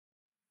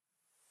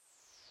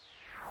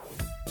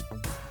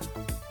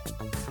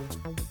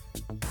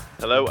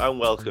Hello and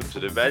welcome to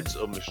the Reds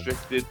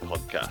Unrestricted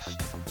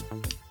podcast.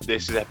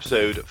 This is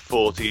episode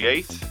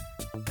 48.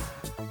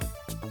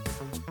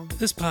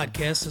 This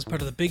podcast is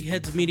part of the Big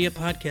Heads Media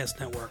Podcast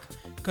Network.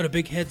 Go to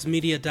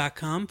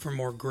bigheadsmedia.com for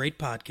more great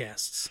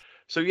podcasts.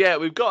 So yeah,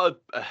 we've got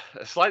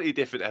a slightly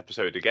different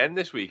episode again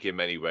this week in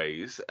many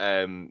ways,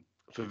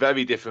 for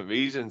very different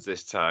reasons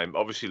this time.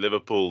 Obviously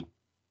Liverpool,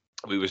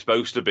 we were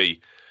supposed to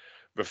be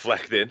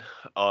reflecting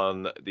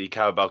on the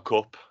Carabao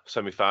Cup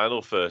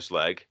semi-final first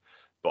leg,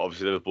 but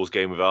obviously Liverpool's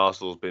game with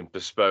Arsenal has been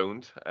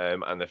postponed,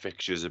 and the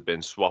fixtures have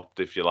been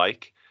swapped, if you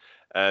like.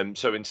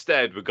 So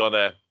instead, we're going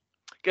to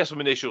get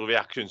some initial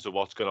reactions to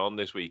what's going on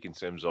this week in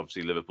terms of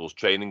obviously Liverpool's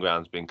training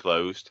ground's been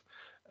closed,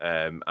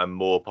 and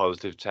more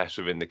positive tests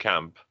within the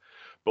camp.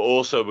 But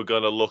also we're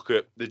going to look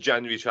at the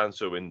January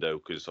transfer window,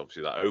 because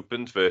obviously that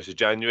opened 1st of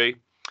January,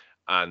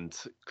 and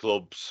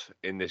clubs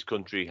in this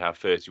country have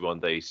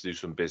 31 days to do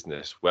some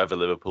business. Whether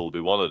Liverpool will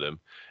be one of them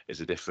is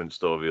a different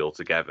story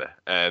altogether.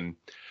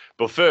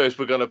 But first,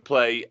 we're going to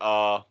play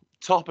our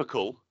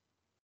topical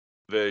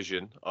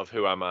version of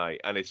Who Am I?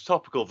 And it's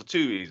topical for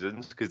two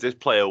reasons, because this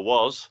player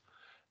was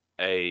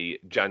a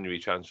January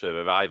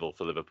transfer arrival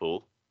for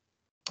Liverpool.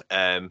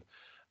 And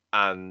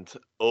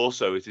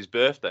also, it's his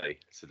birthday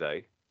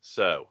today.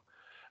 So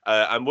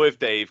I'm with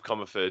Dave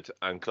Comerford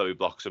and Chloe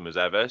Bloxham as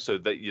ever. So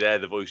they're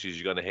the voices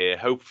you're going to hear,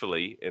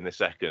 hopefully, in a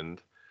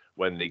second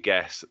when they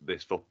guess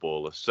this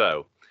footballer.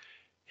 So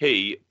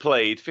he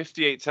played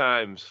 58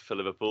 times for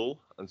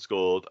Liverpool and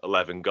scored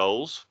 11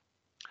 goals.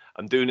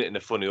 I'm doing it in a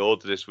funny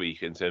order this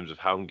week in terms of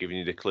how I'm giving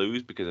you the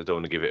clues, because I don't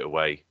want to give it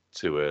away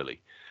too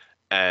early.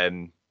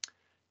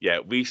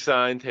 We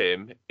signed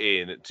him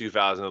in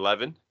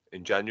 2011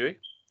 in January.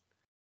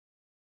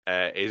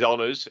 His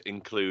honours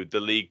include the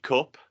League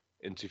Cup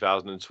in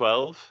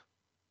 2012.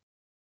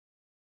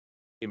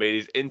 He made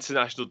his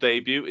international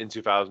debut in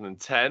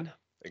 2010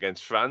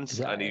 against France, Is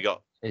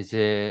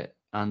it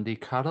Andy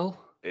Carroll?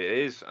 It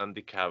is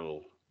Andy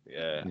Carroll.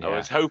 Yeah. I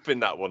was hoping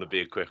that one would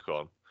be a quick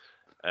one.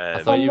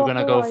 I thought you were going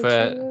to go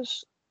for...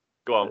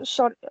 Go on.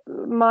 Sorry,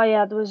 my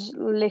head was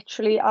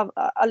literally... I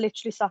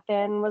literally sat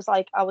there and was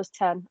like, I was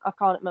 10. I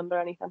can't remember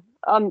anything.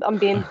 I'm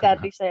being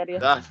deadly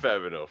serious. That's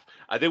fair enough.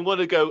 I didn't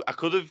want to go... I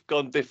could have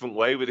gone a different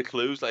way with the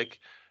clues. Like,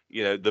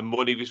 the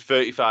money was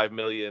 35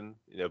 million,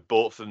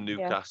 bought from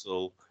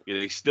Newcastle. Yeah.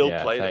 He's still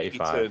playing. I think he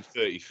turned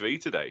 33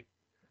 today.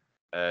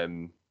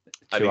 Too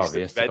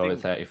obvious to go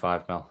with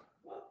 35 mil.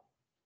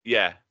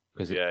 Yeah.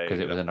 Because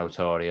it was a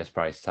notorious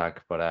price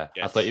tag. But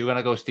yes. I thought you were going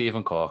to go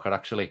Stephen Corker,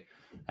 actually,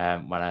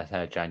 when I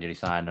heard January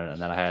signing,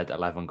 and then I heard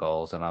 11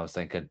 goals, and I was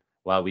thinking,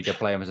 well, we did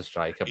play him as a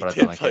striker, but I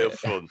don't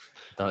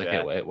think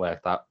it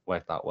worked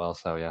that well.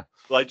 So, yeah.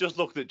 Well, I just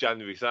looked at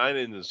January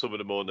signings and some of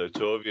the more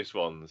notorious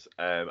ones.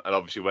 And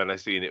obviously, when I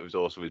seen it was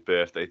also his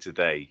birthday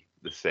today,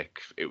 the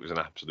 6th, it was an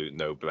absolute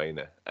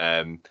no-brainer.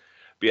 But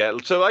yeah,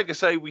 so like I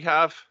say, we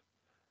have...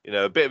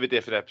 a bit of a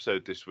different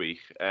episode this week.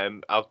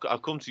 I'll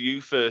come to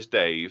you first,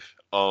 Dave,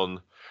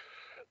 on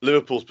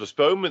Liverpool's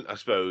postponement, I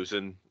suppose.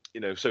 And,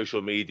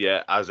 social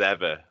media, as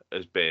ever,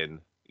 has been,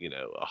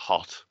 a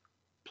hot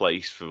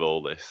place for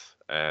all this.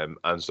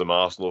 And some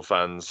Arsenal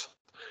fans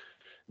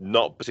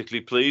not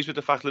particularly pleased with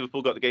the fact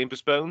Liverpool got the game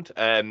postponed.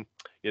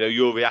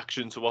 Your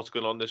reaction to what's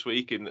going on this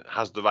week, and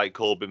has the right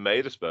call been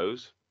made, I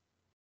suppose?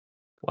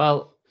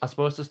 Well, I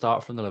suppose to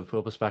start from the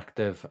Liverpool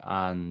perspective,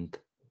 and,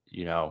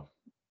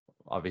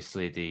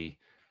 obviously the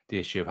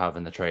issue of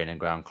having the training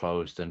ground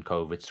closed and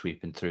COVID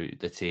sweeping through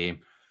the team.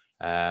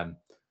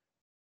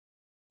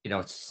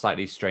 It's a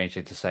slightly strange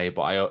thing to say,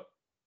 but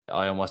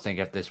I almost think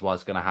if this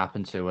was going to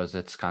happen to us,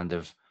 it's kind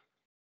of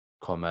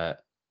come at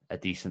a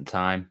decent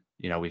time.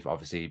 We've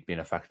obviously been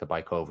affected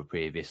by COVID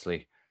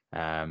previously,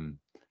 in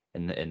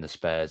the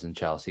Spurs and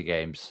Chelsea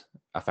games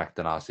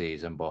affecting our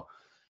season. But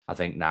I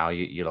think now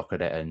you look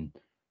at it, and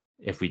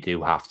if we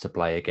do have to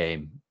play a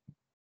game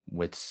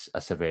with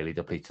a severely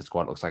depleted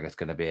squad, looks like it's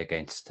going to be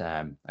against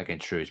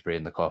Shrewsbury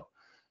in the Cup.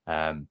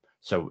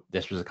 So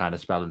this was a kind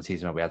of spell in the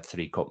season where we had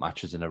 3 cup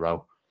matches in a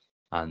row.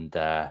 And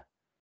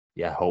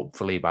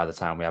hopefully by the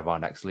time we have our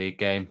next league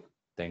game,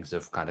 things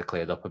have kind of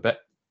cleared up a bit,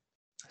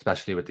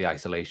 especially with the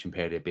isolation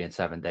period being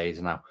 7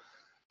 days now.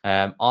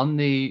 On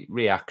the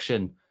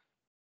reaction,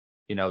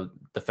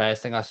 the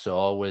first thing I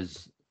saw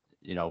was,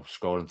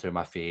 scrolling through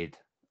my feed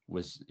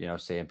was,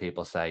 seeing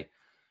people say,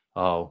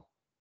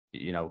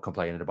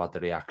 complaining about the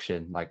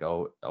reaction, like,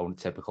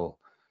 typical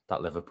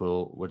that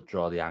Liverpool would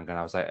draw the anger. And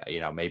I was like,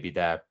 maybe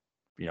they're,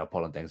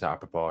 pulling things out of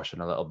proportion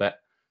a little bit.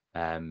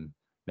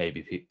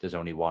 Maybe there's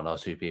only 1 or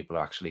 2 people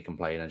who actually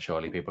complain, and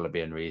surely people are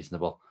being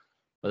reasonable.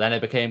 But then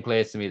it became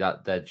clear to me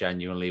that there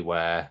genuinely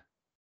were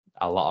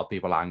a lot of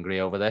people angry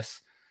over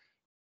this.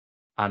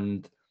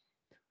 And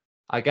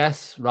I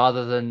guess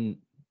rather than,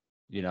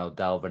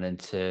 delving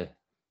into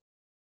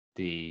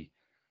the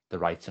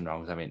rights and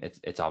wrongs, I mean,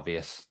 it's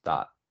obvious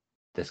that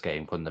this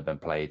game couldn't have been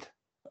played,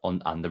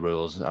 and the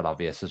rules are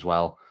obvious as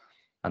well,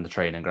 and the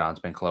training ground's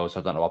been closed, so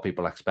I don't know what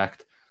people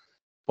expect.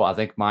 But I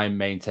think my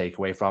main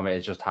takeaway from it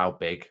is just how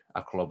big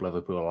a club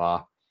Liverpool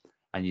are,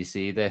 And you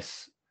see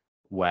this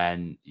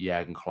when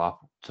Jurgen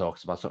Klopp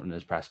talks about something in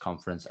his press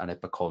conference and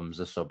it becomes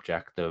a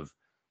subject of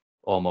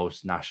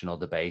almost national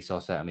debate,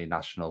 or certainly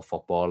national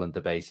football and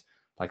debate.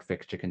 Like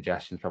fixture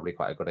congestion is probably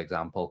quite a good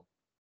example.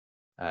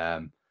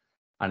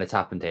 And it's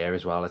happened here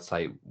as well. It's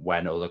like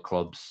when other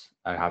clubs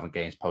are having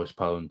games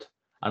postponed,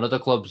 and other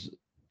clubs,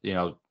 you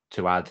know,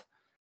 to add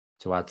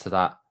to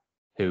that,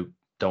 who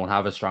don't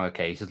have as strong a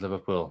case as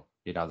Liverpool,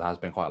 you know, there has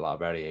been quite a lot of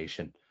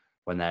variation.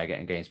 When they're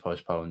getting games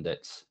postponed,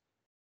 it's,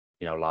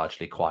 you know,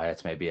 largely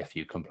quiet, maybe a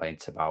few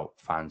complaints about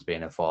fans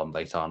being informed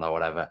late on or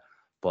whatever.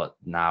 But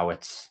now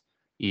it's,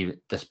 even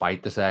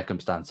despite the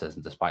circumstances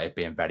and despite it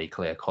being very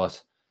clear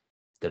cut,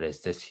 there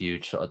is this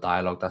huge sort of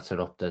dialogue that's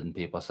erupted and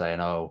people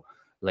saying, oh,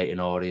 Leighton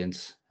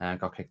Orient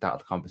got kicked out of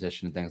the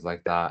competition and things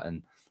like that,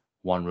 and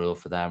one rule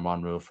for them,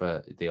 one rule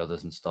for the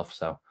others and stuff.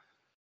 So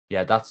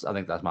yeah, I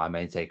think that's my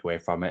main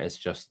takeaway from it. It's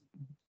just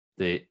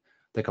the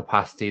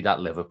capacity that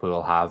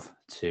Liverpool have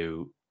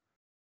to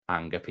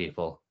anger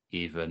people,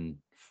 even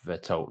for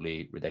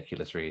totally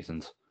ridiculous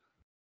reasons.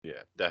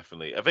 Yeah,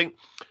 definitely. I think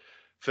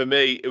for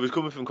me, it was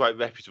coming from quite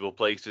reputable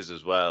places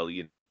as well.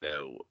 You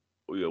know,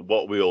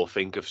 what we all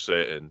think of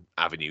certain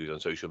avenues on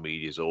social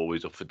media is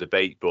always up for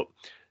debate, but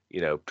you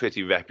know,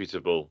 pretty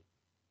reputable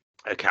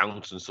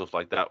accounts and stuff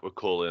like that were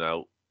calling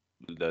out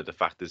the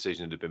fact the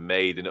decision had been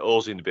made, and it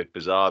all seemed a bit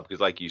bizarre because,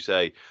 like you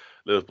say,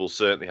 Liverpool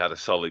certainly had a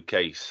solid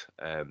case,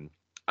 and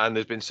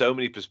there's been so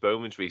many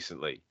postponements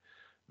recently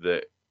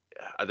that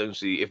I don't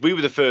see. If we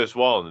were the first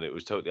one and it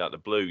was totally out of the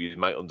blue, you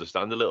might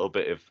understand a little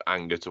bit of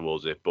anger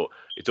towards it, but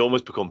it's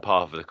almost become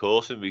part of the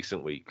course in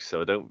recent weeks.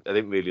 So I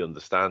didn't really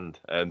understand.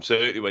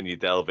 Certainly when you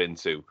delve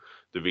into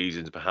the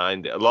reasons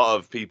behind it, a lot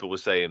of people were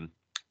saying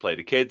play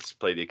the kids,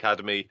 play the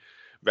academy,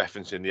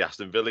 referencing the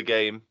Aston Villa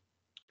game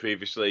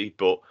previously.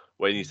 But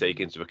when you take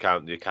into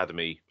account the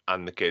academy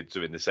and the kids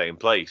are in the same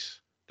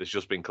place, that's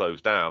just been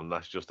closed down.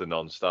 That's just a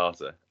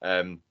non-starter.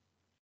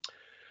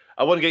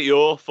 I want to get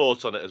your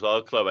thoughts on it as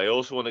well, Chloe. I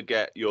also want to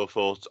get your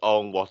thoughts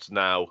on what's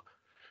now,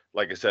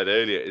 like I said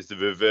earlier, is the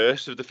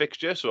reverse of the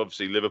fixture. So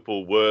obviously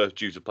Liverpool were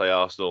due to play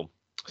Arsenal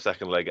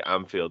second leg at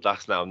Anfield.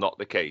 That's now not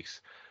the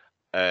case.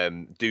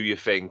 Do you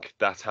think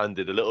that's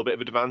handed a little bit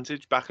of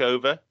advantage back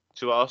over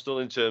to Arsenal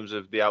in terms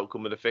of the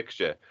outcome of the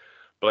fixture?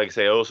 But like I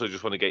say, I also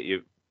just want to get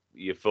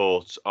your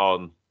thoughts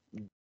on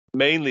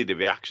mainly the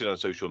reaction on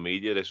social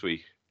media this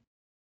week.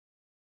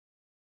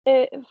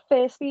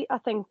 Firstly, I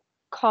think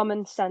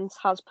common sense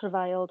has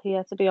prevailed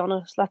here, to be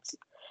honest. Let's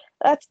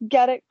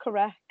get it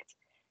correct.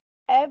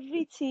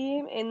 Every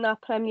team in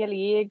that Premier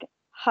League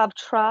have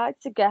tried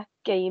to get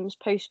games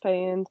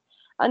postponed.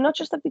 And not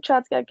just that they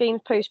tried to get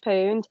games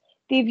postponed,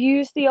 they've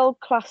used the old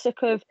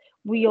classic of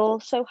we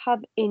also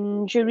have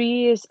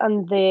injuries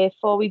and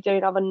therefore we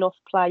don't have enough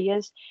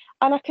players.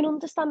 And I can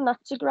understand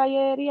that's a grey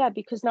area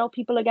because now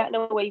people are getting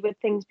away with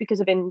things because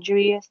of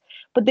injuries.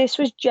 But this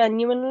was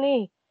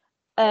genuinely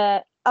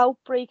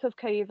outbreak of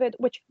COVID,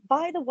 which,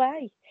 by the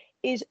way,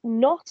 is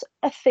not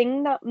a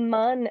thing that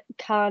man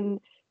can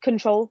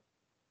control.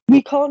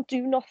 We can't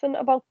do nothing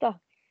about that.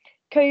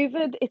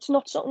 COVID, it's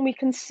not something we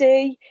can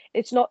see.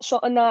 It's not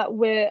something that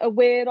we're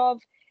aware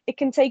of. It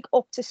can take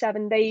up to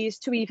 7 days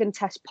to even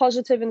test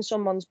positive in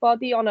someone's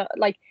body.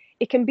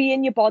 It can be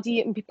in your body,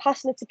 it can be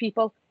passing it to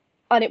people,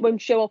 and it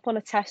won't show up on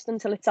a test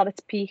until it's at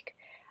its peak.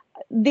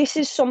 This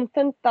is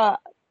something that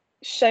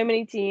so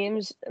many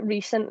teams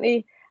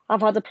recently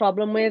have had a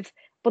problem with,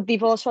 but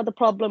they've also had a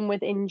problem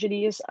with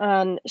injuries,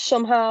 and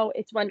somehow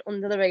it went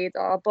under the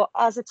radar. But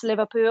as it's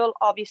Liverpool,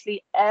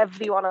 obviously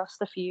everyone has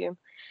to fume.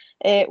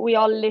 We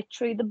are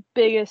literally the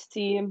biggest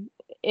team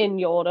in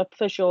Europe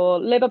for sure.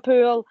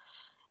 Liverpool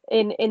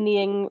in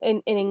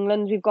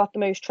England, we've got the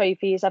most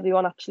trophies.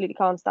 Everyone absolutely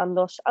can't stand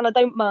us, and I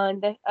don't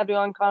mind it.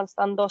 Everyone can't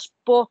stand us,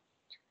 but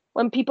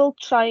when people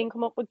try and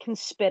come up with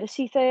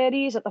conspiracy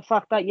theories at the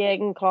fact that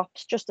Jurgen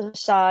Klopp's just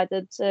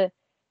decided to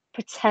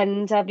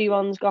pretend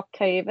everyone's got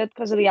COVID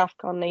because of the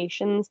AFCON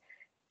nations,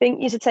 I think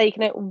he's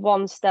taking it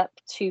one step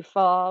too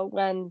far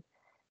when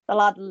the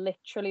lad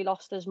literally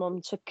lost his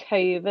mum to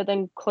COVID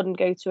and couldn't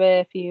go to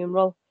her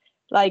funeral.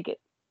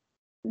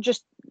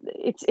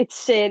 It's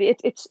serious.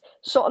 It's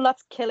something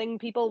that's killing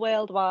people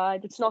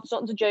worldwide. It's not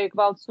something to joke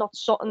about. It's not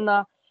something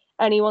that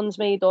anyone's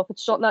made up.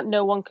 It's something that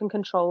no one can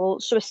control.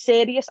 So a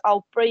serious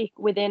outbreak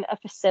within a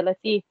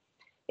facility,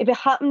 if it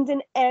happened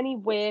in any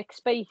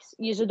workspace,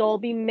 you'd all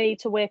be made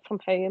to work from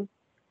home.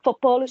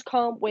 Footballers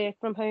can't work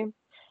from home,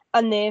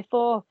 and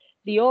therefore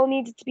they all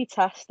needed to be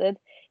tested.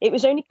 It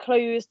was only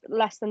closed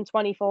less than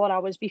 24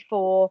 hours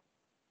before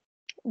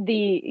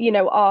the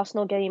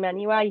Arsenal game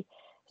anyway.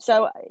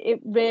 So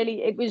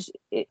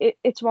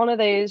it's one of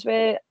those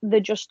where there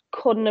just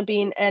couldn't have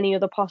been any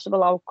other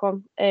possible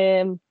outcome.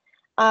 And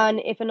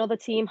if another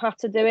team had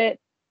to do it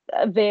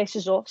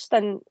versus us,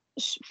 then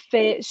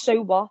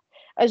so what?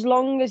 As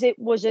long as it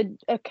was a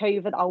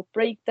COVID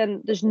outbreak,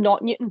 then there's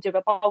nothing you can do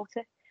about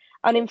it.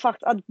 And in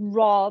fact, I'd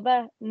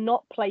rather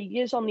not play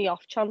you on the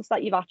off chance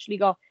that you've actually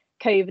got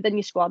COVID in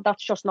your squad.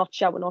 That's just not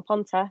showing up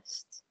on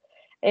tests.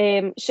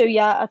 So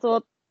yeah, I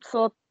thought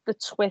the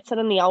Twitter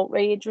and the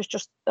outrage was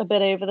just a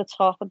bit over the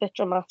top, a bit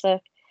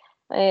dramatic,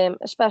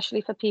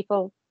 especially for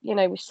people,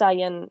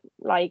 saying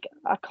like,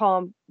 I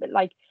can't,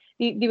 like,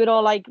 they were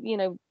all like,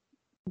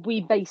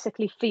 we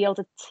basically field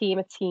a team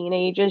of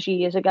teenagers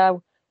years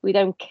ago. We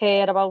don't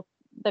care about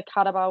the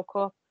Carabao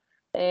Cup.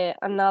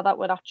 And now that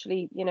we're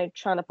actually,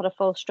 trying to put a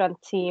full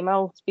strength team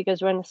out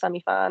because we're in the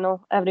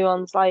semi-final,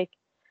 everyone's like,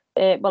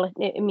 well,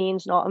 it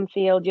means not on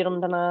field, you're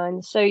under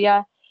 9. So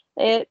yeah,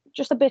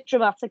 just a bit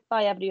dramatic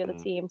by every other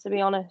team, to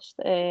be honest.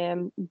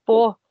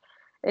 But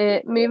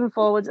moving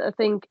forward, I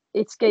think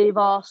it's gave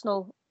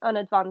Arsenal an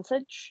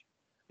advantage,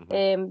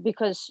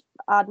 because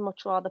I'd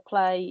much rather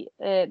play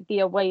the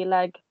away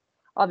leg,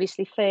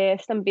 obviously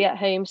first, and be at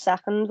home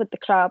second with the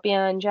crowd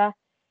behind you.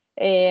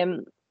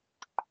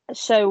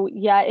 So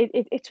yeah,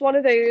 it's one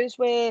of those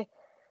where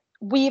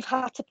we've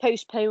had to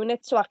postpone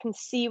it, so I can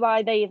see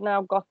why they've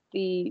now got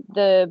the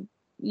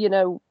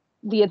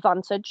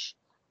advantage.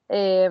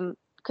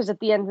 Because at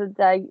the end of the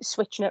day,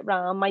 switching it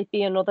round might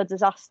be another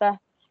disaster,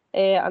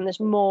 and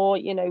there's more,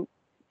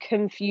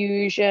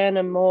 confusion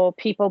and more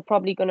people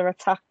probably going to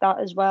attack that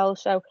as well.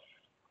 So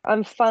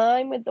I'm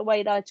fine with the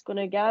way that it's going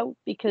to go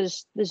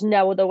because there's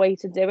no other way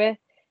to do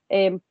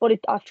it. But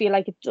I feel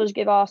like it does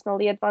give Arsenal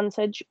the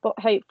advantage. But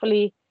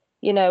hopefully,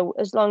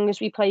 as long as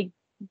we play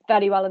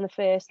very well in the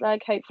first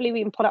leg, hopefully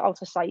we can put it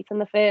out of sight in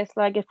the first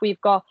leg if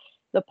we've got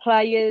the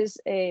players,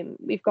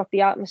 we've got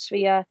the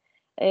atmosphere,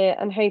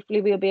 and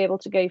hopefully we'll be able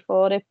to go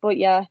for it. But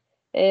yeah,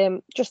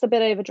 just a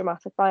bit over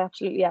dramatic by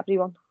absolutely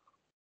everyone.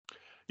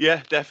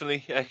 Yeah,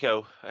 definitely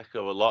echo a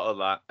lot of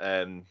that.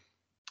 And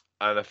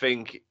I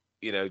think,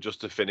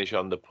 just to finish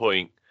on the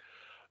point,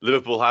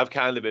 Liverpool have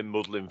kind of been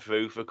muddling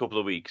through for a couple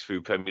of weeks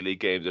through Premier League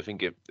games. I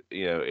think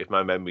if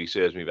my memory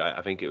serves me right,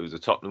 I think it was the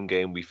Tottenham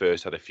game we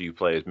first had a few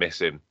players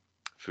missing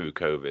through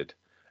COVID,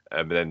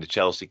 and then the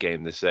Chelsea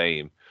game the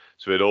same.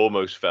 So it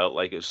almost felt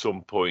like at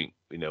some point,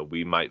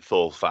 we might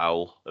fall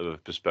foul of a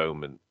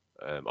postponement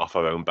off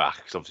our own back,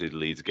 because obviously the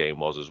Leeds game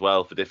was as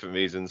well for different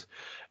reasons.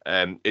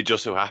 It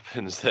just so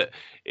happens that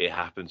it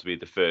happened to be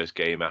the first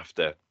game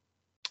after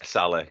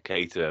Salah,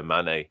 Keita and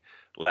Mane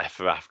left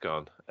for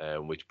AFCON,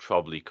 which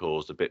probably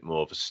caused a bit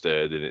more of a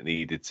stir than it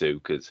needed to,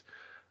 because,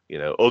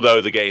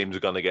 although the games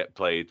are going to get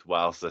played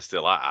whilst they're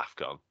still at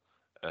AFCON,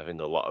 I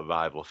think a lot of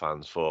rival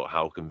fans thought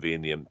how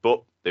convenient,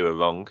 but they were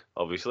wrong,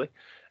 obviously.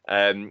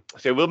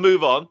 So we'll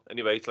move on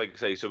anyway, like I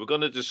say. So we're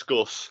going to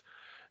discuss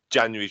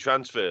January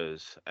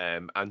transfers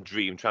and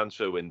dream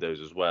transfer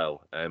windows as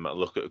well. I'll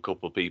look at a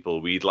couple of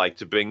people we'd like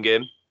to bring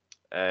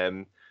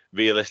in,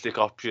 realistic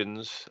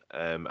options,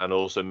 and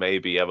also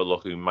maybe have a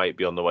look who might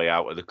be on the way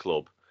out of the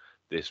club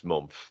this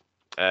month.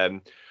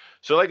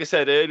 So like I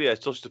said earlier, I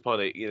touched upon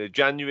it,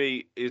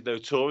 January is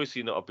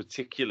notoriously not a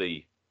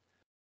particularly,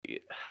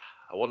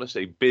 I want to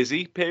say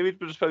busy period,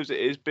 but I suppose it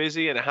is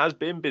busy, and it has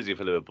been busy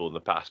for Liverpool in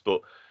the past,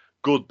 but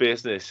good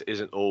business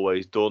isn't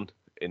always done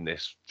in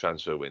this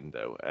transfer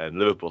window. And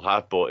Liverpool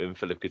have bought in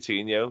Philippe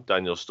Coutinho,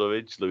 Daniel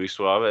Sturridge, Luis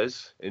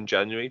Suarez in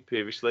January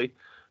previously,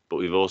 but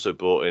we've also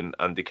brought in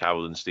Andy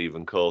Carroll and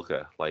Steven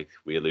Caulker, like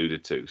we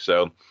alluded to.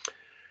 So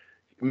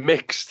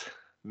mixed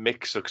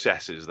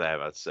successes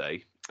there, I'd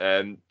say.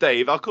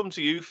 Dave, I'll come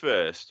to you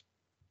first.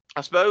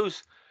 I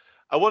suppose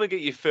I want to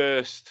get your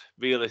first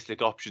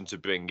realistic option to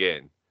bring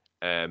in,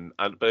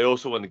 but I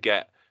also want to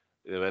get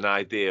an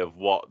idea of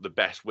what the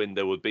best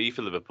window would be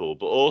for Liverpool.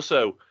 But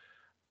also,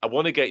 I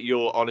want to get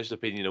your honest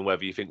opinion on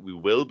whether you think we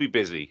will be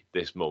busy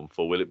this month,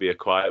 or will it be a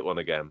quiet one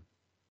again?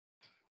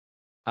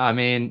 I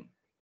mean,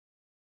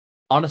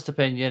 honest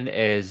opinion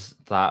is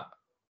that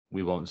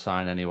we won't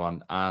sign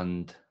anyone,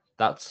 and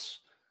that's,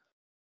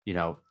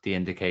 the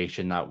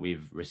indication that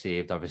we've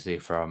received, obviously,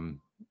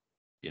 from,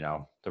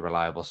 the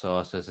reliable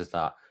sources, is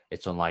that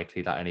it's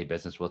unlikely that any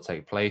business will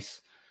take place.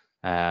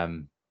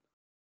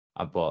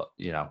 But,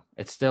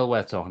 it's still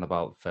worth talking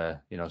about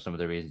for, some of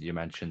the reasons you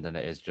mentioned, and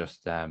it is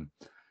just a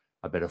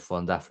bit of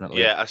fun, definitely.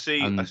 Yeah, I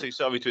see,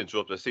 sorry to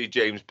interrupt, I see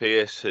James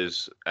Pearce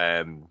has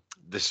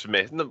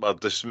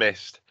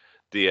dismissed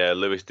the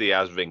Luis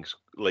Diaz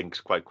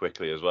links quite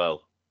quickly as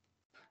well.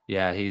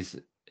 Yeah,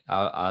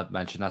 I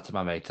mentioned that to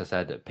my mate. I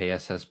said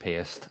Pearce has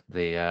pierced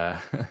the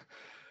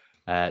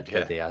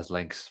Diaz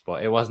links,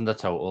 but it wasn't a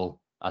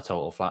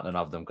total flattening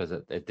of them, because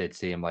it did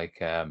seem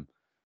like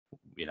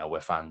we're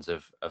fans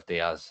of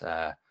Diaz,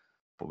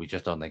 but we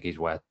just don't think he's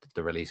worth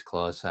the release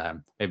clause.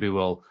 Maybe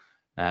we'll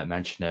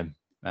mention him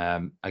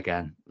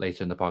again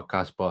later in the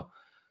podcast,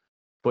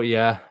 but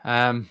yeah,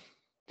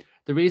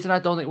 the reason I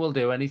don't think we'll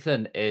do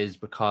anything is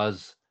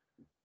because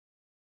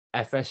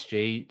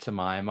FSG, to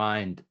my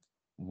mind,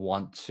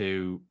 want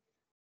to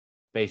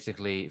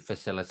basically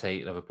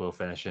facilitate Liverpool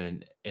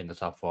finishing in the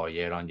top 4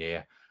 year on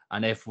year.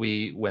 And if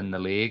we win the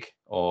league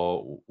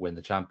or win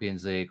the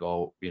Champions League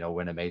or,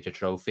 win a major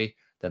trophy,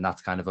 then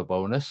that's kind of a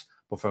bonus.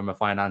 But from a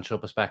financial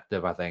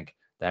perspective, I think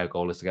their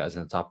goal is to get us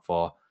in the top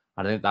 4.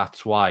 And I think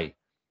that's why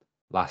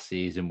last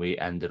season we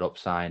ended up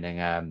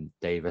signing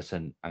Davis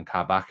and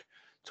Kabak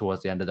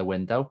towards the end of the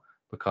window,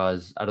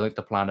 because I don't think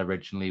the plan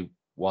originally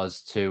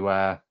was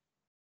to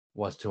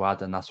was to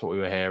add, and that's what we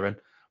were hearing.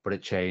 But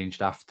it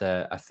changed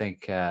after, I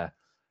think,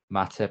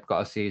 Matip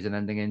got a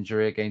season-ending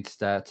injury against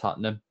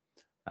Tottenham.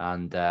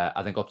 And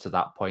I think up to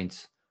that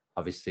point,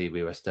 obviously,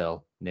 we were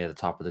still near the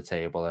top of the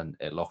table, and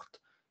it looked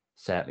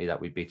certainly that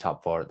we'd be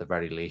top four at the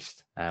very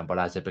least. But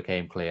as it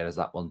became clear as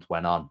that month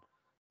went on,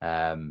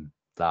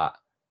 that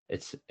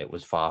it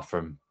was far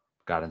from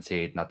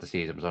guaranteed, and that the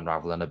season was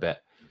unraveling a bit,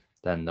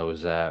 then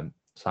those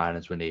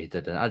signings were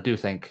needed. And I do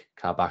think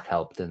Kabak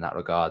helped in that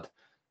regard.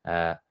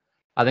 I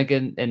think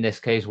in this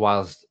case,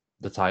 whilst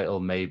the title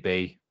may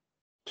be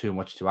too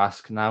much to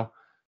ask now,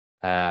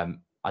 I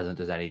don't think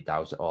there's any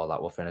doubt at all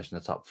that we'll finish in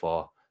the top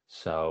four.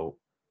 So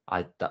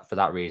for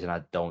that reason,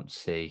 I don't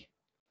see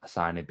a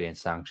signing being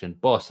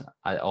sanctioned. But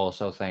I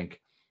also think,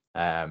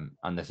 and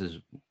this is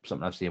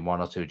something I've seen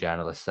one or two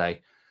journalists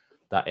say,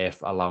 that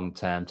if a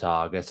long-term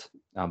target,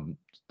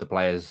 the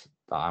players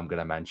that I'm going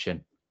to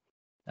mention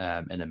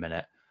in a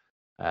minute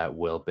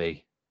will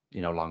be,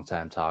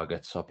 long-term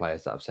targets or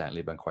players that have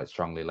certainly been quite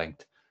strongly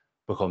linked,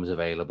 becomes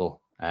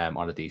available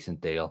on a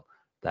decent deal,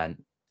 then,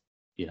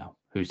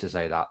 who's to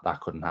say that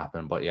couldn't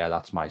happen? But yeah,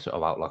 that's my sort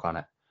of outlook on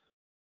it.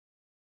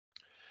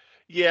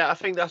 Yeah, I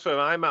think that's where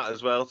I'm at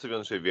as well, to be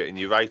honest with you. And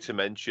you're right to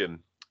mention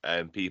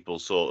people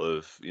sort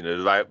of,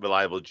 the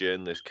reliable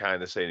journalists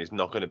kind of saying it's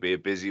not going to be a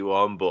busy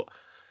one, but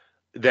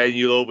then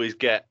you'll always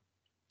get,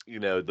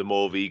 the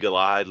more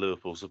eagle-eyed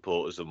Liverpool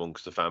supporters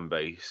amongst the fan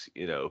base,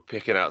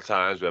 picking out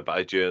times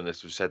whereby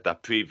journalists have said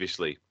that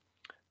previously,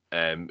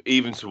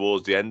 even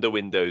towards the end of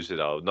windows,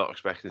 not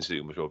expecting to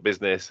do much more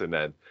business, and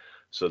then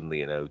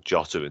suddenly,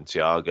 Jota and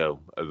Thiago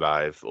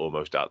arrive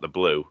almost out the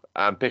blue.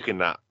 I'm picking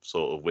that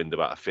sort of wind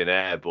out of thin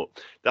air, but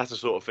that's the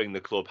sort of thing the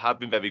club have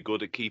been very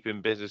good at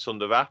keeping business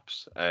under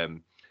wraps.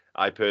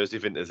 I personally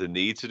think there's a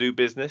need to do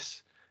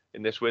business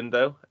in this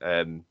window.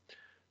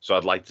 So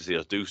I'd like to see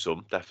us do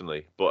some,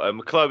 definitely.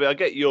 But Chloe, I'll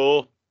get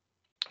your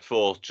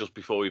thoughts just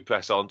before we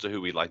press on to who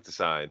we'd like to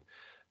sign,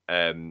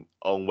 on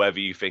whether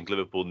you think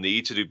Liverpool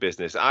need to do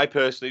business. I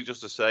personally,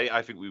 just to say,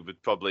 I think we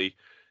would probably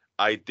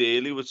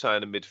ideally would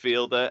sign a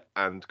midfielder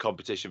and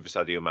competition for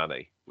Sadio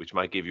Mane, which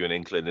might give you an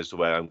inkling as to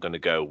where I'm going to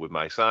go with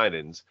my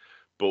signings.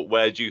 But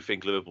where do you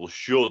think Liverpool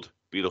should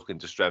be looking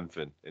to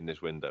strengthen in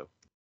this window?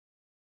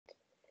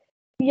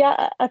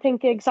 Yeah, I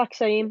think the exact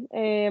same.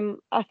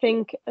 I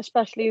think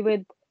especially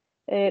with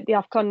the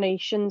AFCON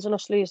nations and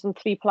us losing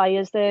 3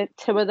 players there,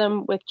 2 of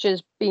them, which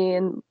has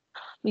been,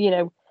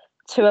 2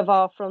 of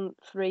our front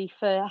 3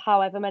 for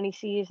however many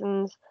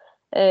seasons.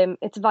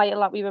 It's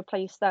vital that we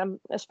replace them,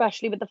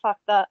 especially with the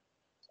fact that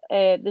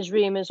there's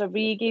rumours of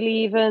Origi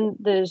leaving.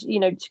 There's,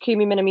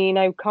 Takumi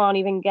Minamino can't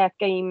even get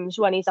games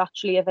when he's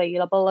actually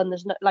available, and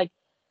there's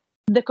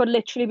there could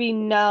literally be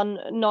none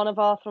of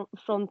our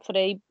front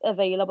 3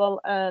 available,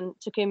 and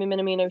Takumi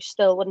Minamino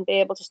still wouldn't be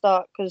able to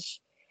start because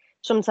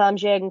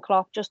sometimes Jurgen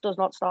Klopp just does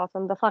not start.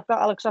 And the fact that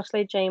Alex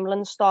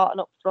Oxlade-Chamberlain's starting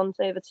up front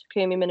over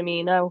Takumi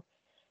Minamino,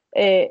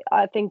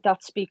 I think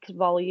that speaks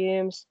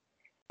volumes.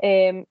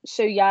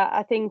 So yeah,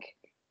 I think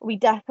we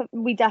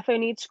definitely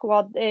need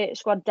squad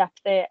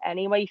depth there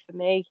anyway for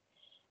me,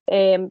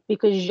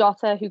 because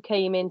Jota, who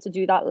came in to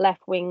do that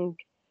left wing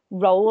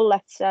role,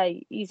 let's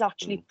say, he's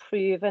actually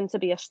proven to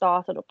be a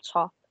starter up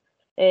top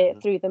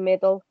through the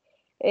middle.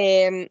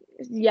 And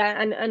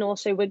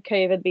also with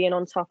COVID being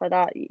on top of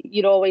that,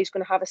 you're always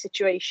going to have a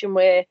situation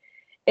where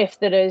if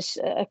there is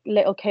a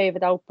little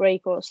COVID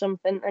outbreak or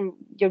something, and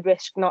you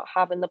risk not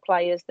having the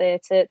players there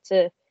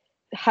to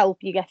help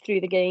you get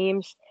through the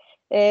games.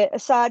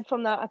 Aside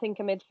from that, I think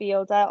a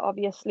midfielder,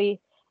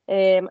 obviously,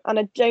 and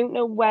I don't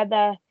know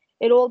whether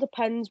it all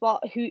depends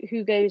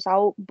who goes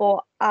out,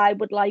 but I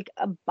would like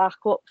a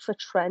backup for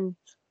Trent.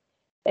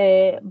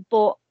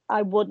 But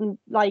I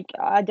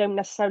don't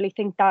necessarily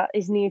think that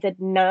is needed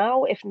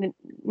now if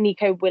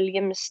Nico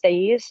Williams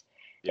stays.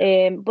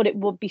 Yeah. But it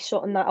would be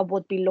something that I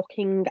would be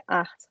looking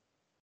at.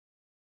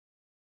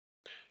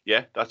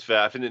 Yeah, that's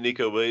fair. I think the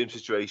Nico Williams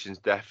situation is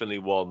definitely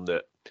one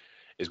that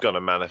is going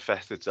to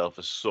manifest itself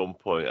at some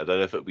point. I don't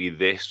know if it'll be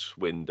this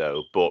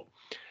window, but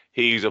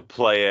he's a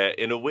player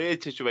in a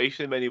weird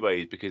situation in many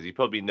ways because he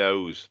probably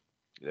knows,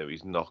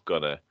 he's not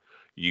going to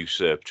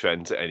usurp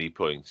Trent at any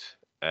point.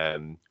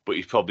 But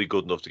he's probably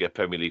good enough to get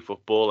Premier League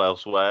football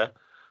elsewhere.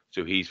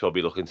 So he's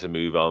probably looking to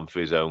move on for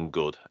his own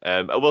good.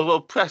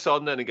 We'll press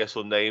on then and get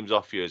some names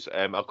off you.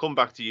 I'll come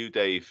back to you,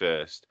 Dave,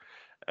 first.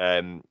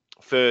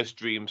 First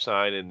dream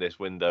sign in this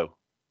window.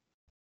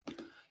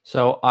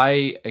 So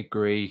I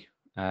agree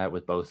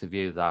with both of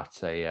you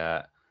that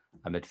a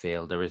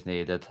midfielder is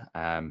needed.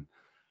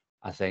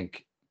 I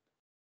think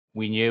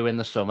we knew in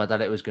the summer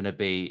that it was going to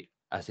be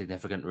a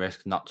significant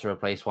risk not to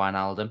replace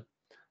Wijnaldum.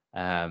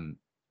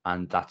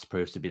 And that's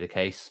proved to be the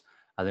case.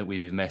 I think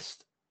we've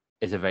missed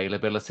his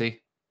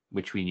availability,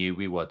 which we knew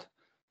we would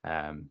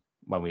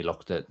when we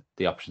looked at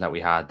the option that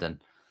we had and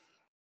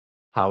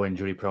how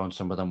injury prone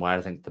some of them were.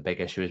 I think the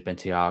big issue has been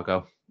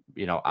Thiago.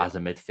 As a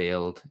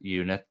midfield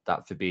unit,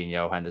 that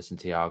Fabinho, Henderson,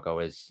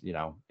 Thiago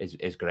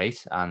is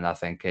great, and I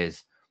think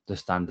is the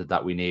standard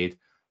that we need.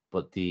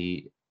 But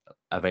the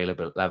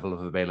level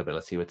of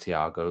availability with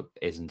Thiago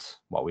isn't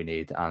what we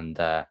need. And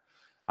I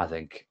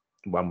think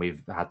when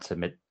we've had to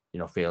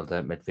field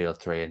at midfield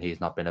three and he's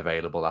not been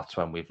available, that's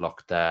when we've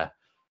looked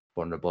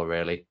vulnerable,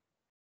 really.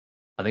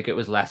 I think it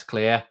was less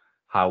clear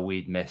how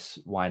we'd miss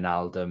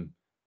Wijnaldum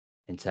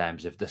in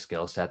terms of the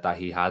skill set that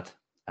he had.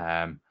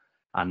 And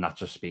that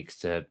just speaks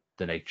to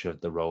the nature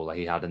of the role that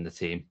he had in the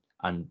team.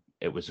 And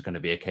it was going to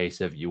be a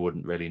case of you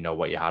wouldn't really know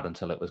what you had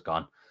until it was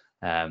gone.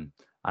 And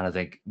I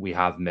think we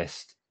have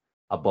missed,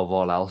 above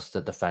all else,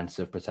 the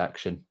defensive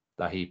protection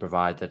that he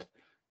provided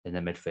in the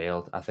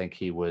midfield. I think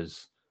he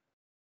was,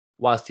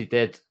 whilst he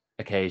did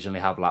occasionally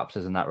have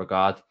lapses in that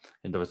regard,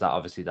 and there was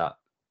that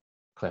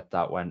clip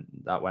that went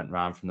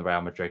round from the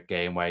Real Madrid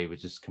game where he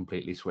was just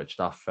completely switched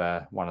off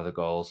one of the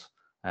goals.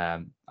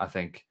 I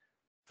think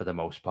for the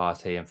most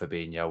part, he and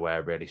Fabinho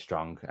were really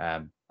strong,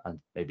 and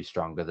maybe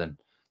stronger than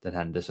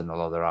Henderson,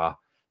 although there are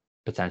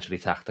potentially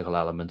tactical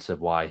elements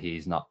of why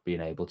he's not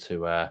been able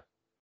to,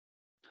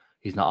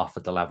 he's not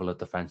offered the level of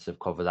defensive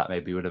cover that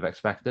maybe we would have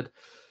expected.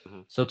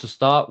 Mm-hmm. So to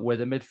start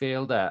with a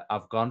midfielder,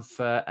 I've gone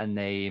for a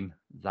name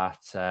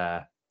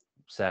that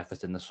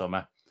surfaced in the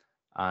summer,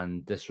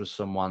 and this was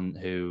someone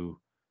who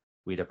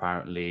we'd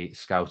apparently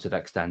scouted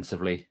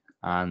extensively,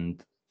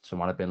 and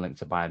someone had been linked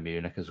to Bayern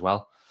Munich as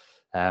well.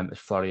 It's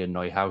Florian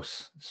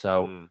Neuhaus.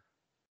 So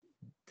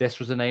this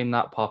was a name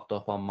that popped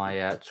up on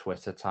my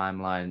Twitter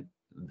timeline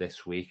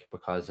this week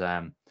because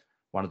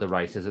one of the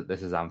writers at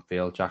This Is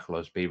Anfield, Jack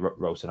Lusby,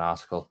 wrote an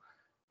article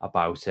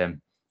about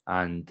him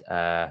and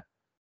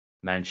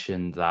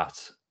mentioned that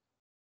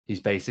he's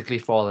basically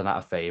fallen out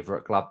of favour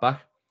at Gladbach.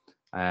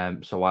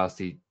 So whilst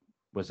he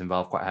was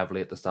involved quite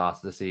heavily at the start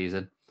of the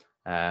season,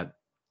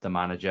 the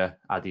manager,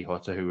 Adi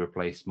Hutter, who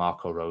replaced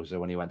Marco Rose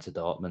when he went to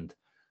Dortmund,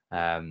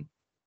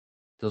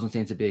 doesn't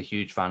seem to be a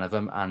huge fan of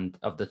him. And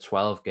of the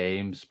 12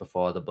 games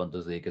before the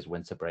Bundesliga's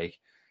winter break,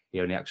 he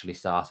only actually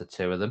started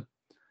 2 of them.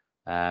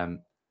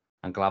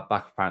 And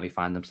Gladbach apparently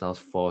find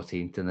themselves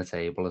 14th in the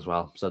table as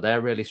well. So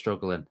they're really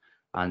struggling.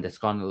 And it's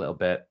gone a little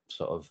bit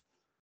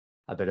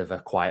a bit of a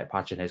quiet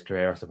patch in his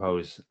career, I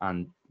suppose.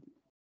 And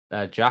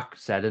Jack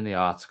said in the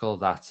article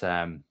that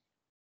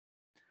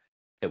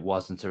it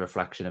wasn't a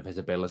reflection of his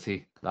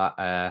ability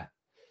that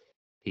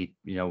he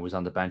was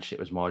on the bench. It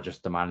was more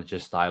just the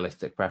manager's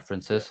stylistic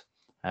preferences.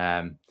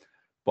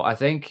 But I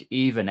think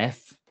even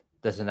if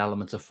there's an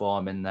element of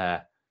form in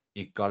there,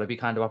 you've got to be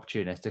kind of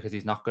opportunistic because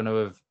he's not going to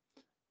have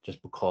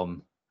just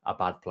become a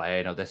bad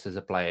player. This is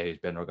a player who's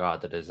been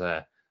regarded as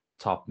a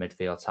top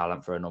midfield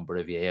talent for a number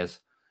of years.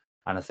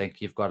 And I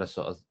think you've got to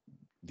sort of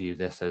view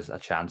this as a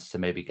chance to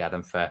maybe get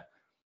him for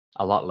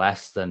a lot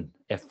less than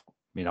if,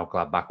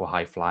 Gladbach were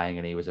high flying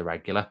and he was a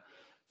regular.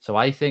 So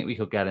I think we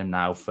could get him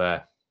now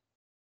for,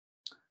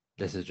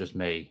 this is just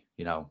me,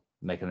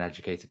 make an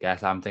educated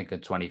guess. I'm thinking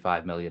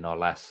 25 million or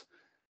less.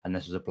 And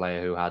this was a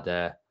player who had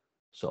a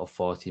sort of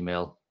 40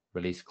 mil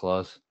release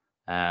clause.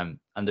 And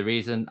the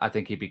reason I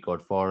think he'd be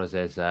good for us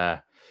is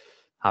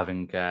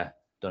having done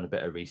a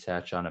bit of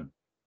research on him.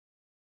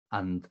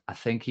 And I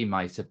think he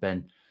might have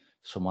been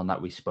someone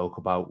that we spoke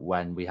about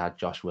when we had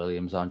Josh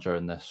Williams on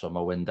during the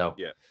summer window.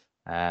 Yeah.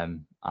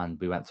 And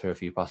we went through a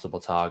few possible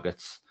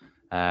targets.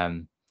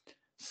 Sam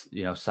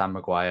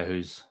Maguire,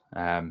 who's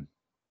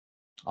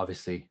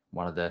obviously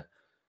one of the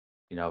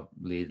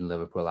leading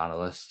Liverpool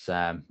analysts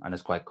and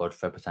is quite good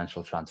for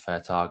potential transfer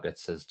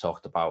targets, has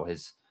talked about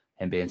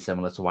him being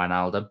similar to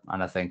Wijnaldum.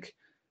 And I think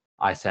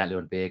I certainly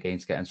would be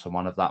against getting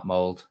someone of that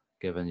mould,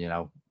 given,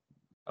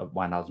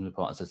 Wijnaldum's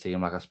importance to the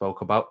team, like I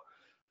spoke about.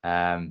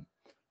 And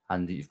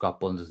you've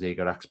got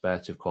Bundesliga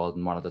experts who've called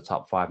him one of the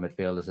top 5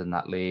 midfielders in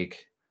that league.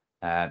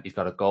 He's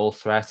got a goal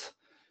threat,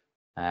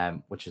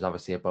 which is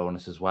obviously a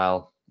bonus as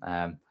well.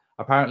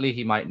 Apparently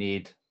he might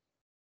need,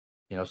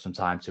 some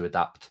time to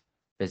adapt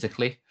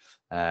physically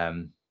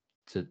to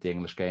the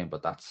English game,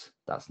 but that's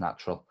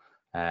natural.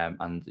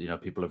 And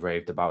people have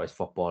raved about his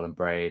football and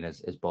brain,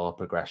 his ball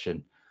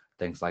progression,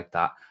 things like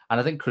that. And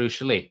I think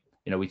crucially,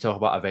 we talk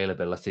about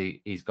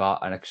availability. He's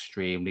got an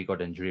extremely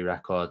good injury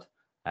record.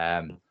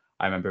 I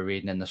remember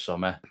reading in the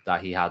summer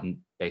that he hadn't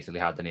basically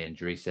had any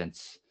injury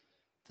since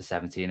the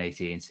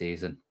 17-18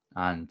 season.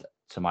 And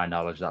to my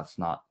knowledge, that's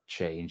not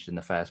changed in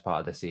the first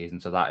part of the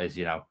season. So that is,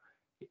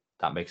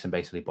 that makes him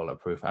basically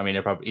bulletproof. I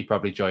mean, he'd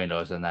probably join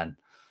us and then,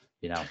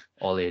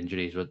 all the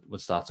injuries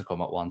would start to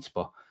come at once.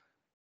 But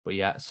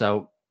yeah,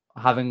 so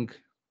having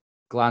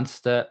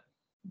glanced at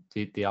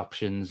the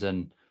options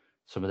and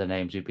some of the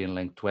names we've been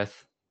linked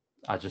with,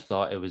 I just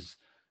thought it was,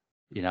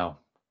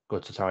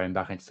 good to throw him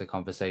back into the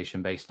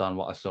conversation based on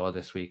what I saw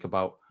this week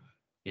about,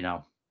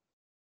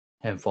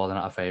 him falling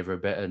out of favour a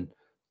bit and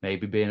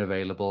maybe being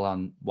available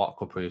on what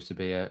could prove to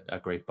be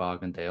a great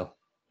bargain deal.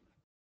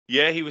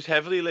 Yeah, he was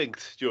heavily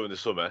linked during the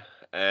summer.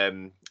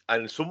 And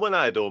someone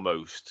I'd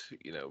almost,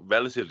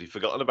 relatively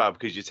forgotten about,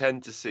 because you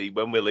tend to see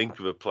when we're linked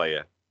with a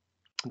player,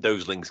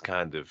 those links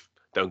kind of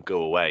don't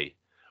go away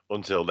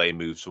until they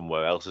move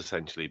somewhere else,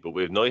 essentially. But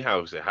with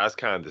Neuhaus, it has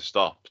kind of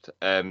stopped.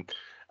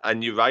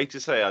 And you're right to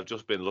say, I've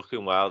just been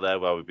looking while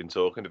we've been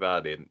talking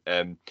about him.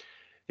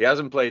 He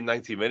hasn't played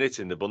 90 minutes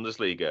in the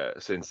Bundesliga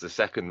since the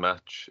second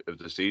match of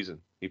the season.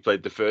 He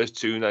played the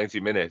first 90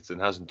 minutes and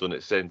hasn't done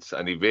it since.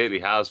 And he really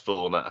has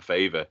fallen out of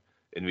favour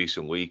in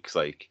recent weeks.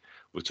 Like,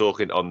 we're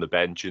talking on the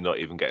bench and not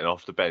even getting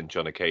off the bench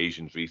on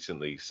occasions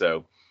recently.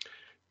 So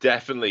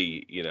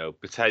definitely,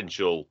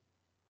 potential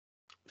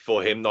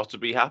for him not to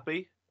be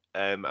happy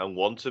and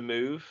want to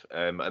move.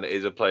 And it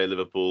is a player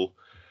Liverpool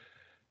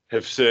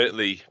have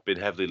certainly been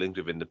heavily linked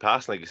with in the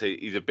past. Like I say,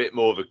 he's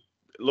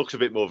looks a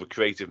bit more of a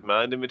creative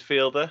minded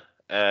midfielder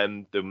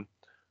than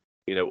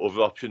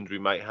other options we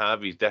might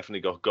have. He's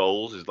definitely got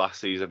goals. His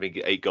last season, I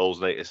think, 8 goals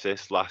and 8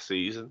 assists last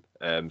season.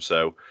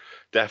 So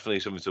definitely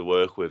something to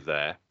work with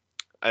there.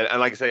 And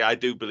like I say, I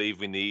do believe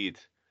we need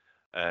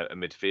a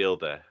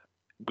midfielder.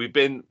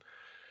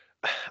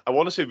 I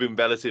want to say we've been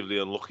relatively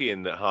unlucky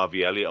in that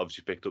Harvey Elliott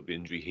obviously picked up the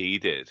injury he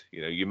did.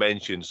 You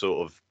mentioned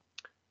sort of,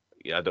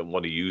 I don't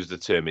want to use the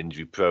term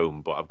injury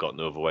prone, but I've got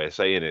no other way of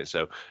saying it.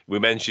 So we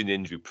mentioned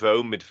injury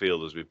prone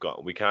midfielders we've got,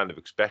 and we kind of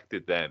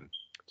expected them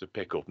to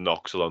pick up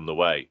knocks along the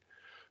way.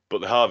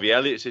 But the Harvey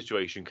Elliott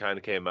situation kind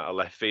of came out of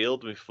left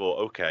field, and we thought,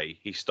 okay,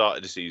 he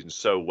started the season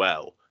so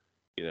well,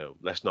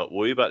 let's not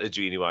worry about the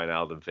Gini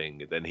Wijnaldum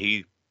thing. And then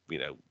he,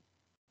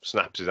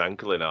 snaps his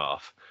ankle in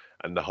half,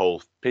 and the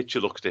whole picture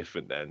looks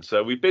different then.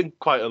 So we've been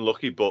quite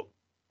unlucky, but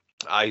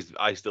I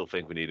still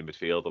think we need a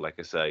midfielder, like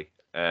I say.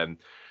 And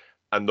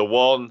the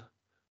one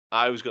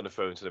I was going to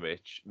throw into the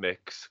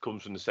mix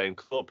comes from the same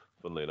club,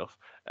 funnily enough.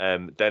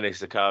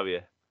 Denis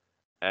Zakaria.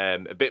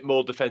 A bit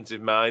more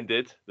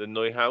defensive-minded than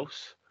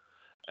Neuhaus.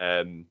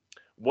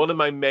 One of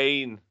my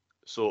main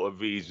sort of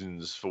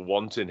reasons for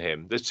wanting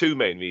him, there's 2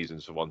 main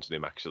reasons for wanting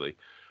him, actually.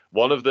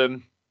 One of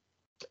them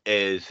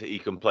is he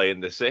can play in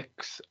the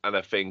 6, and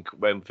I think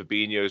when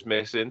Fabinho's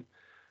missing,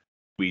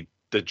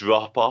 the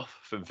drop-off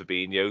from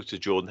Fabinho to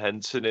Jordan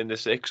Henderson in the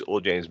 6 or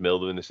James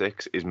Milner in the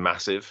 6 is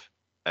massive.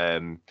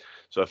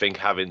 So I think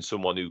having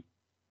someone who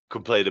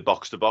can play the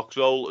box-to-box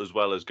role as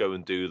well as go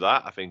and do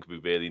that, I think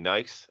would be really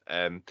nice.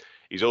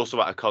 He's also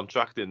out of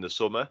contract in the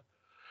summer.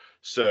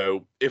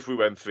 So if we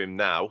went for him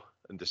now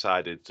and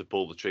decided to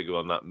pull the trigger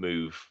on that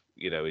move,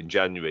 in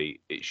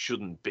January, it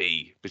shouldn't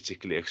be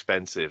particularly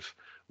expensive,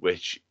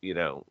 which,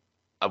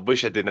 I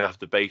wish I didn't have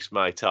to base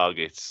my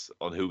targets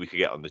on who we could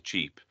get on the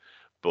cheap,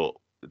 but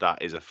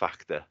that is a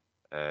factor.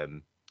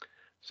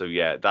 So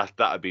yeah,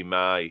 that'd be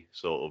my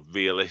sort of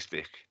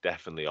realistic,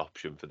 definitely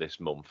option for this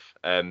month.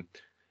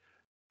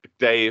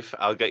 Dave,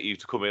 I'll get you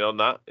to come in on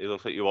that. It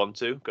looks like you want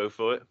to go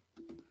for it.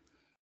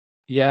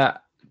 Yeah,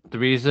 the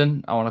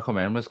reason I want to come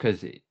in was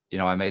because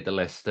I made the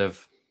list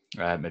of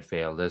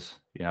midfielders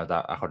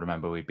that I could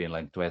remember we'd been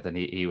linked with, and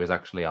he was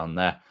actually on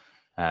there.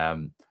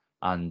 And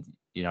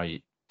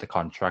the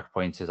contract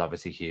point is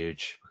obviously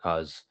huge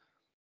because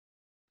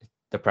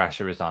the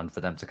pressure is on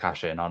for them to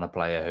cash in on a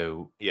player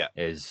who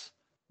is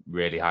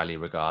really highly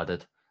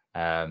regarded.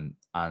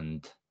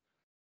 And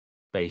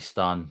based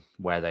on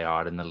where they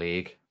are in the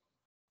league,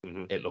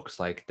 it looks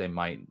like they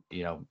might,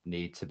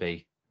 need to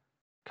be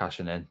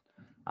cashing in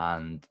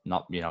and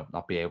not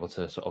be able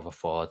to sort of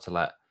afford to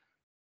let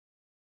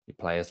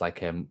players like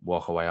him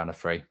walk away on a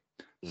free.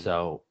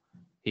 So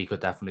he could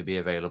definitely be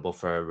available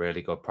for a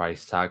really good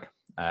price tag.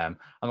 I'm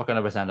not going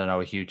to pretend I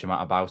know a huge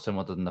amount about him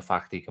other than the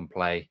fact he can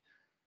play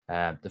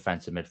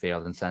defensive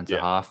midfield and centre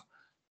half.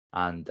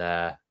 And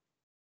I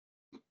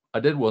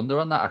did wonder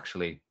on that,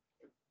 actually,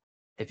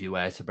 if you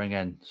were to bring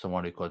in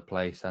someone who could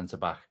play centre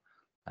back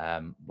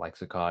like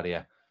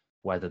Zakaria,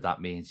 whether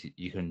that means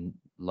you can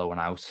loan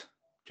out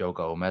Joe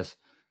Gomez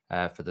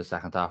for the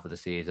second half of the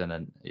season.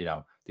 And,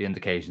 the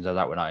indications are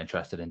that we're not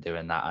interested in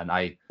doing that. And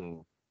I,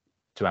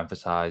 to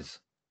emphasise,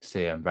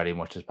 see him very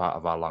much as part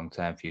of our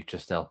long-term future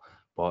still.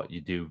 But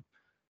you do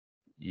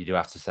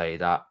have to say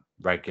that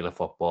regular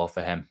football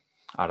for him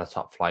at a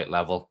top flight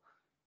level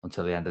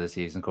until the end of the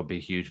season could be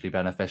hugely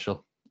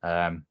beneficial.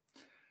 And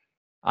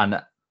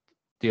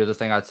the other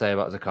thing I'd say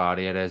about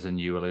Zakaria is, and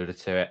you alluded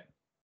to it,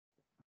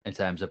 in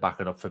terms of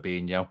backing up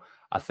Fabinho,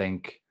 I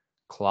think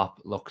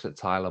Klopp looks at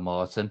Tyler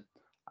Morton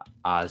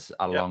as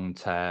a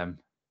long-term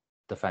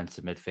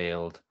defensive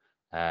midfield,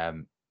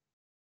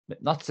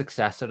 not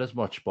successor as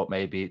much, but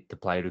maybe the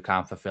player who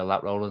can fulfill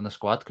that role in the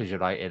squad. Because you're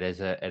right, it is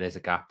a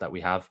gap that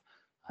we have,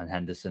 and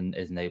Henderson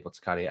isn't able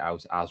to carry it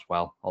out as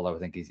well. Although I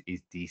think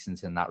he's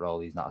decent in that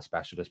role, he's not a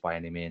specialist by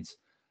any means.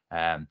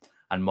 And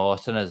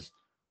Morton, as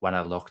when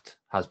I looked,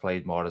 has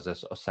played more as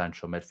a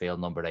central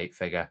midfield number 8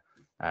 figure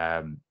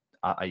at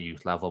a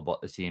youth level, but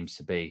it seems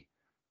to be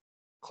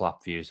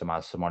Klopp views him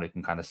as someone who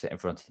can kind of sit in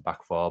front of the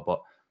back 4.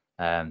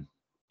 But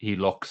he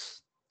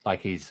looks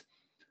like he's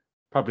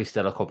probably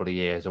still a couple of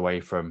years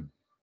away from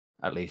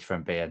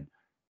being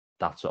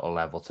that sort of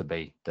level to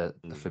be the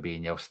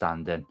Fabinho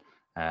standing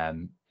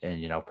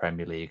in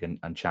Premier League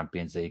and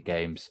Champions League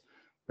games,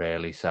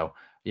 really. So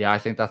yeah, I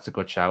think that's a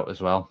good shout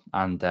as well.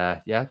 And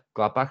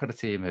Gladbach are a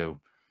team who,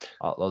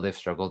 although they've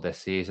struggled this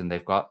season,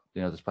 they've got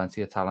there's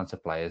plenty of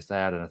talented players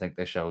there, and I think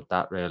they showed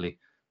that really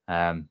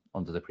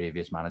under the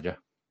previous manager.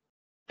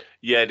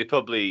 Yeah, they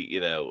probably,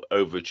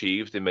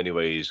 overachieved in many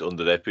ways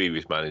under their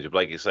previous manager. But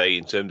like you say,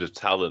 in terms of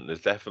talent,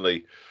 there's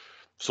definitely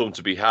some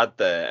to be had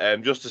there.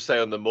 Just to say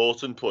on the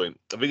Morton point,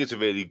 I think it's a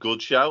really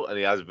good shout, and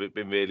he has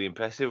been really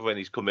impressive when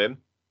he's come in.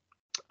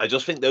 I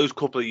just think those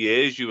couple of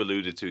years you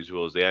alluded to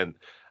towards the end,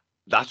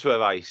 that's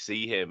where I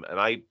see him, and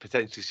I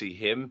potentially see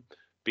him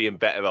being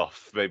better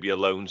off maybe a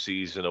lone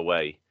season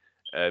away.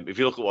 If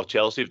you look at what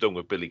Chelsea have done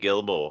with Billy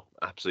Gilmore,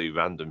 absolutely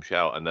random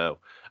shout, I know,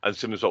 and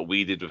similar to what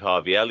we did with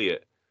Harvey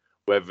Elliott,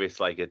 whether it's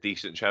like a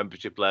decent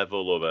championship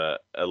level or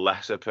a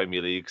lesser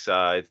Premier League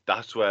side,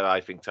 that's where I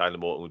think Tyler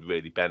Morton would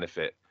really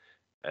benefit.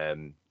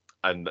 And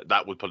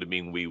that would probably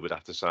mean we would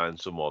have to sign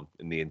someone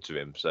in the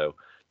interim. So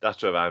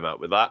that's where I'm at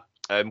with that.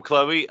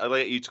 Chloe, I'd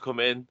like you to come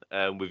in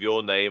with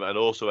your name and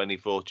also any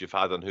thoughts you've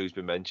had on who's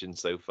been mentioned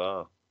so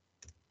far.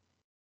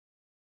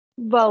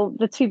 Well,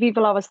 the two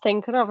people I was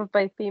thinking of have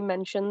both been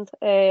mentioned.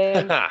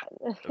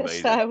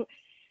 So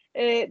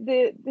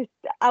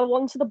I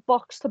wanted a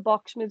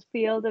box-to-box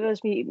midfielder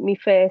as me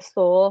first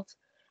thought,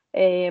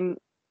 and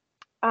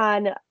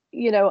I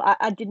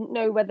didn't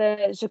know whether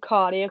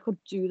Zakaria could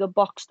do the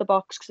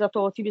box-to-box because I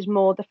thought he was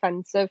more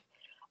defensive.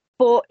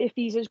 But if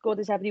he's as good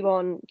as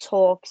everyone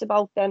talks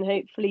about, then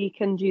hopefully he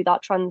can do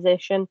that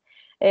transition.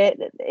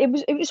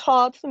 It was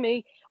hard for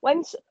me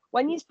when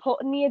he's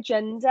putting the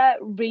agenda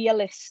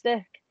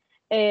realistic.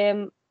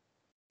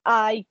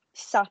 I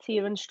sat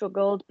here and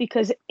struggled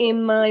because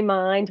in my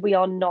mind we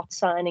are not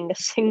signing a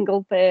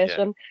single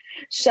person.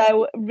 Yeah.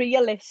 So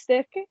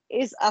realistic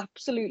is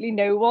absolutely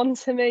no one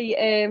to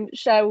me.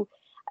 So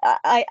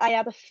I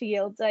had a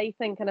field day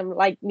thinking I'm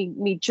like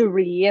me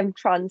dream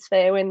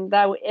transfer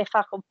window. If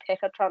I could pick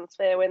a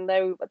transfer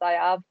window, would I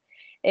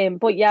have?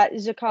 But yeah,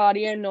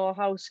 Zakaria and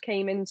Norhouse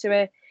came into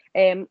it.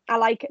 I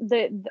like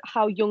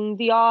how young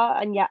they are,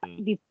 and yet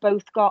they've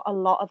both got a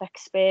lot of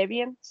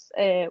experience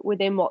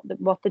within what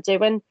they're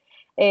doing.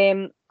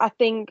 I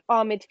think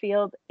our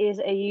midfield is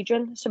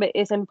aging, so it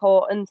is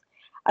important.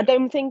 I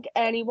don't think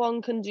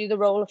anyone can do the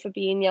role of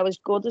Fabinho as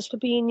good as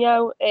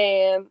Fabinho,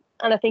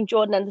 and I think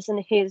Jordan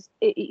Henderson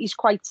he's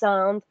quite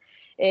sound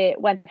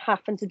when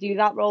having to do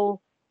that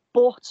role.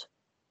 But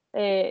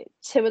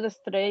two of the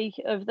three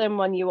of them,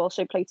 when you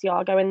also play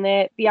Thiago in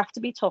there, they have to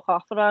be took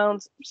off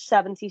around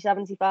 70,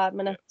 75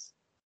 minutes.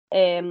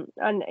 And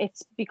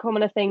it's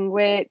becoming a thing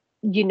where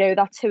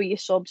that two of your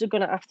subs are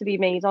going to have to be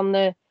made on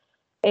the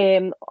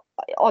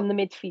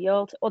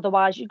midfield,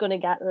 otherwise you're going to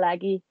get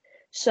leggy.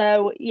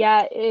 So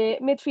yeah,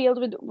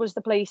 midfield was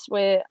the place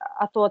where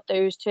I thought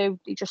those two,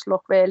 they just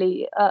look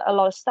really a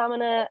lot of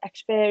stamina,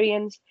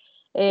 experience.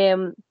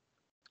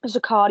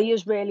 Zakaria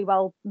is really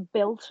well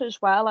built as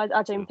well.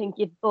 I don't think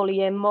you'd bully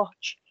him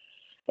much.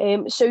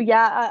 So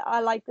yeah,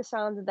 I like the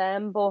sound of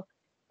them, but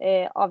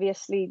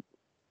obviously,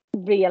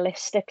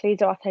 realistically,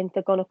 do I think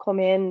they're going to come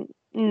in?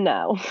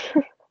 No.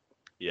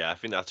 Yeah, I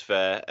think that's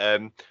fair.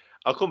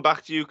 I'll come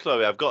back to you,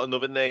 Chloe. I've got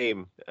another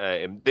name.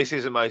 This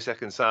isn't my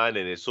second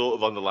signing. It's sort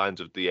of on the lines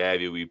of the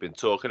area we've been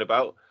talking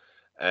about.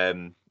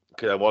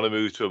 Because I want to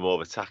move to a more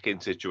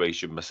attacking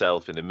situation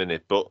myself in a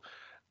minute. But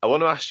I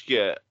want to ask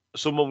you,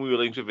 someone we were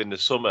linked with in the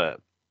summer,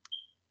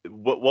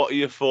 what are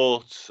your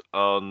thoughts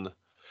on?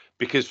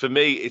 Because for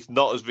me, it's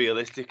not as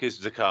realistic as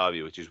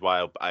Zakaria, which is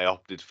why I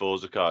opted for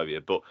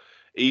Zakaria. But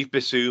Yves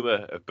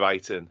Bissouma of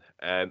Brighton,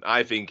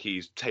 I think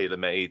he's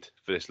tailor-made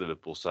for this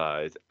Liverpool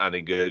side and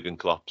a Jurgen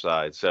Klopp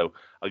side. So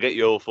I'll get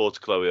your thoughts,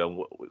 Chloe, on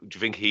do you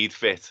think he'd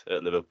fit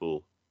at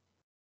Liverpool?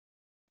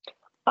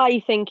 I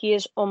think he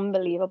is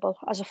unbelievable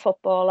as a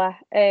footballer.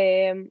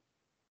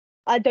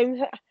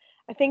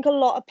 I think a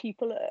lot of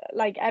people,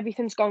 like,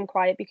 everything's gone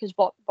quiet because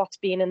what's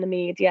been in the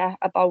media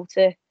about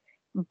it.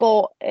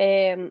 But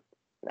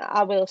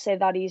I will say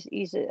that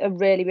he's a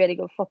really, really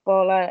good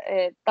footballer.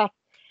 That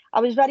I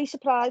was very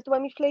surprised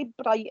when we played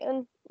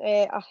Brighton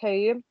at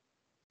home.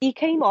 He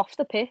came off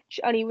the pitch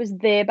and he was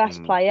their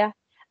best player.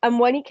 And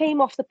when he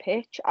came off the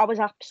pitch, I was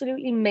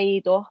absolutely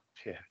made up.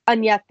 Yeah.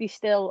 And yet they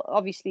still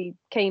obviously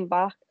came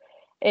back.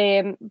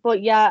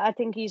 But yeah, I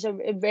think he's a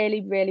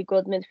really, really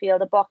good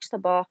midfielder, box to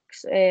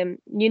box.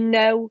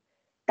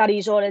 That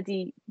he's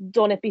already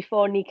done it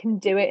before and he can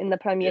do it in the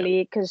Premier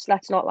League, because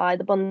let's not lie,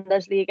 the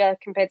Bundesliga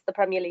compared to the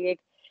Premier League,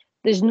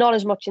 there's not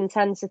as much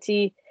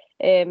intensity.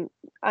 And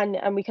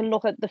we can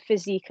look at the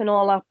physique and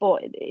all that,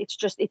 but it's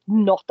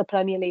not the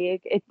Premier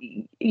League.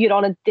 You're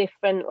on a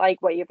different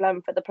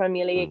wavelength for the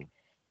Premier League.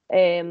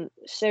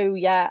 So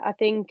yeah, I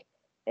think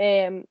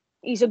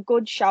he's a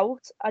good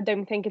shout. I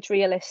don't think it's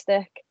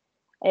realistic.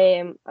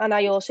 And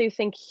I also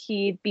think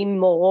he'd be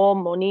more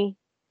money.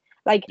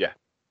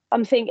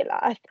 I'm thinking,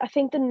 I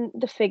think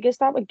the figures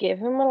that would give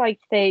him were like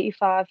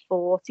 35,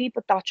 40,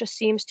 but that just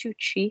seems too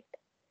cheap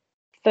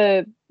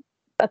for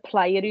a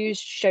player who's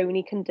shown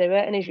he can do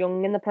it and is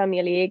young in the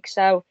Premier League.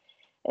 So,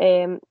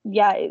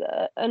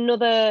 yeah,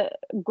 another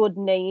good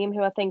name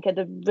who I think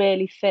would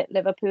really fit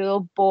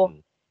Liverpool, but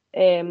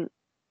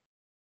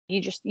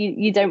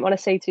you don't want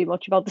to say too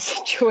much about the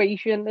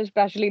situation,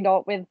 especially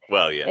not with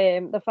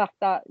the fact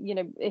that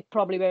it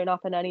probably won't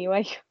happen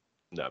anyway.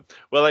 No.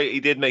 Well, he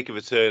did make a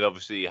return,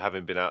 obviously,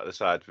 having been out of the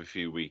side for a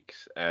few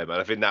weeks. And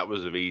I think that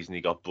was the reason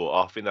he got brought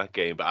off in that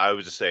game. But I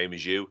was the same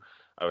as you.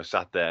 I was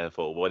sat there and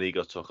thought when he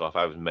got took off,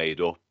 I was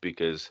made up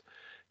because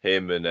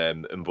him and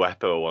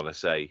Mbeumo, I want to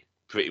say,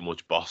 pretty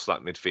much bossed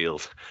that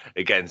midfield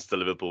against the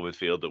Liverpool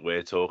midfield that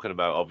we're talking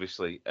about,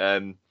 obviously.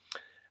 And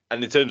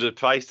in terms of the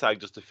price tag,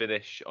 just to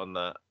finish on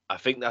that, I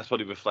think that's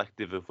probably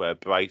reflective of where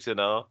Brighton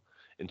are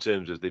in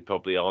terms of they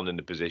probably aren't in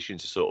the position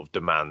to sort of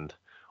demand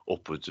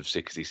upwards of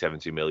 60,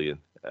 70 million.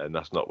 And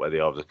that's not where they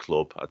are as a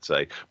club, I'd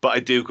say. But I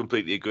do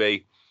completely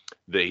agree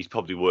that he's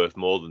probably worth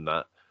more than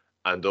that.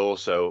 And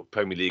also,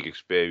 Premier League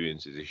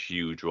experience is a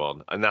huge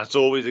one. And that's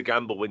always a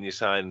gamble when you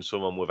sign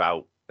someone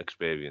without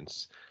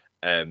experience.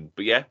 But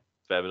yeah,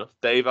 fair enough.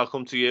 Dave, I'll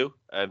come to you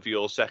for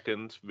your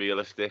second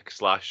realistic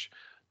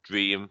 /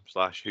 dream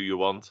 / who you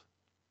want.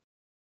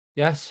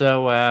 Yeah,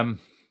 so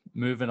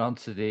moving on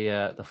to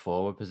the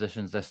forward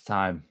positions this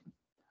time,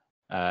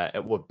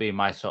 it would be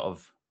my sort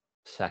of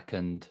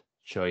second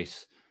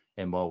choice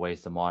in more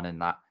ways than one, in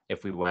that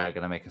if we were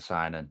going to make a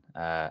signing,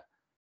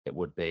 it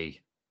would be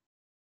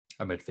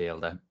a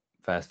midfielder,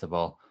 first of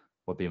all,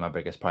 would be my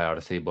biggest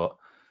priority. But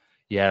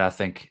yeah, I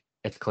think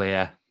it's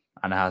clear,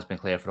 and it has been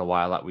clear for a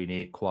while, that we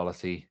need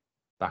quality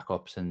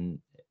backups in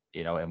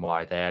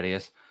wide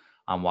areas.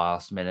 And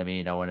whilst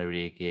Minamino and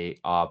Origi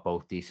are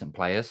both decent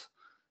players,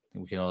 I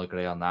think we can all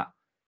agree on that.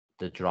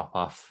 The drop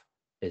off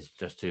is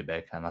just too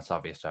big, and that's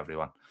obvious to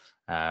everyone.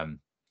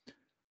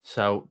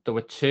 So there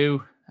were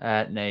two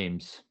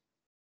names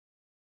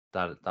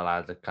that I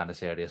had a kind of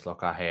serious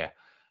look at here.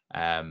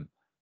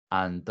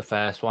 And the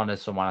first one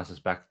is someone I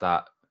suspect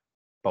that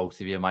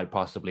both of you might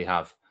possibly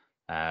have,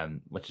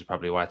 which is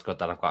probably why it's good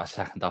that I've got a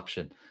second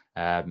option.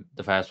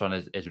 The first one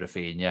is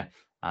Rafinha.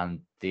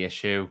 And the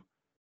issue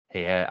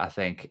here, I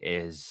think,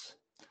 is,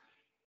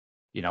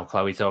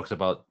 Chloe talks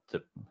about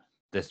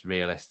this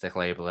realistic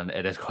label, and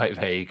it is quite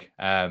vague.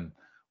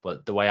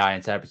 But the way I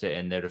interpret it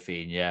in the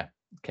Rafinha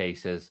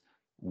cases,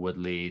 would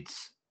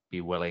Leeds be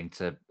willing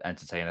to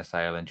entertain a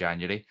sale in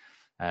January?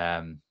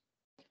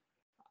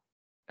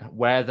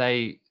 Were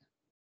they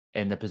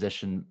in the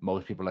position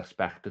most people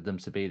expected them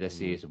to be this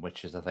season,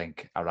 which is, I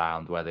think,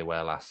 around where they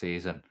were last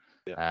season?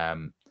 Yeah.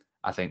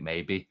 I think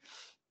maybe.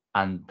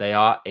 And they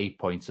are 8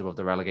 points above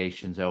the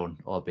relegation zone,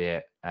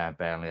 albeit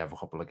Burnley have a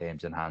couple of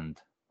games in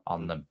hand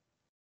on them.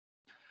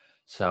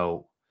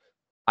 So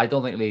I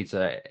don't think Leeds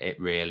are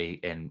really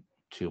in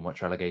too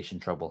much relegation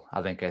trouble.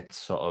 I think it's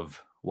sort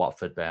of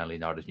Watford, Burnley,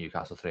 Norwich,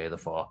 Newcastle, 3 of the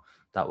 4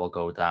 that will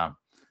go down.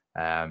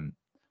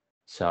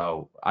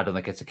 So I don't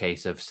think it's a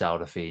case of sell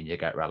Rafinha,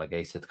 get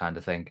relegated kind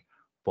of thing.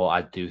 But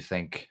I do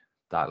think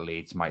that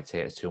Leeds might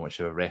take it too much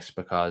of a risk,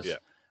 because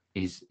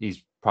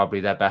he's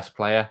probably their best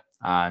player,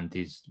 and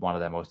he's one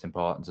of their most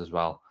important as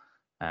well.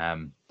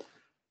 In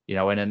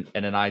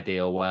an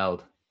ideal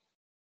world,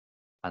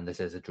 and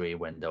this is a dream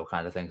window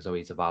kind of thing, so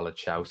he's a valid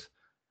shout.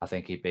 I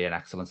think he'd be an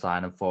excellent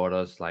signing for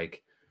us.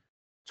 Like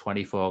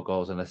 24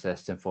 goals and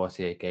assists in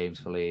 48 games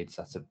for Leeds.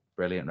 That's a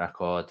brilliant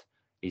record.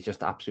 He's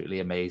just absolutely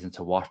amazing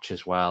to watch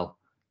as well.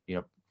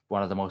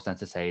 One of the most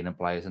entertaining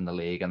players in the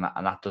league, and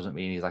that doesn't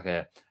mean he's like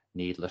a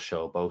needless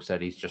showboat.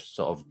 Said he's just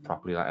sort of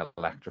properly like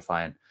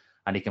electrifying,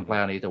 and he can play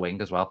on either wing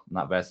as well. And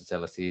that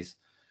versatility is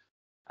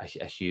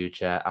a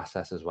huge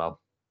asset as well.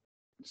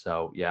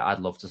 So yeah, I'd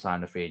love to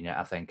sign Rafinha.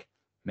 I think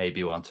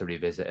maybe want to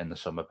revisit in the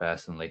summer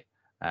personally,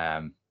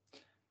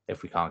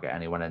 if we can't get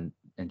anyone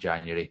in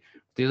January.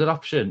 The other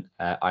option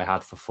I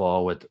had for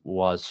forward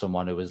was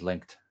someone who was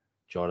linked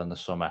during the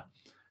summer,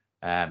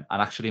 and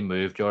actually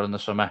moved during the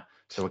summer.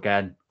 So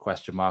again,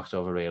 question marks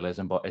over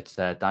realism, but it's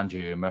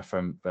Danjuma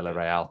from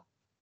Villarreal.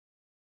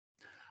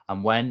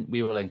 And when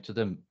we were linked to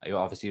them,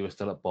 obviously he was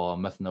still at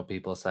Bournemouth. No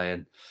people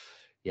saying,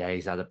 yeah,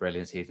 he's had a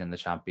brilliant season in the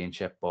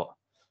Championship, but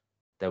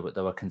there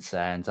were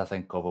concerns, I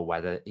think, over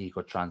whether he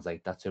could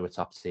translate that to a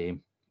top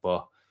team.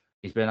 But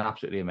he's been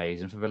absolutely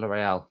amazing for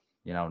Villarreal.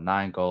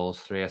 9 goals,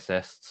 3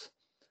 assists.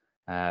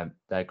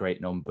 They're great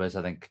numbers.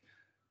 I think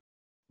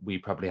we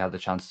probably had the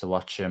chance to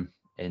watch him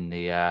in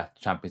the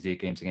Champions League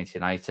games against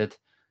United.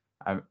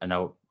 I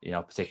know,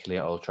 particularly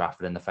at Old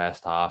Trafford in the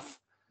first half,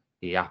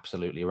 he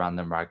absolutely ran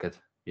them ragged.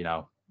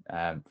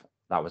 That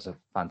was a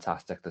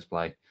fantastic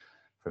display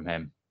from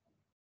him.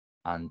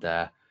 And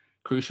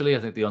crucially,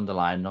 I think the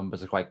underlying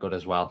numbers are quite good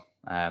as well.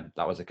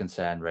 That was a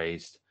concern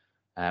raised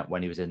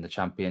when he was in the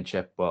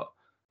Championship. But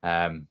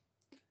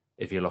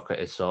if you look at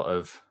his sort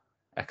of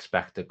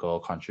expected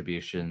goal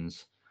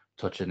contributions,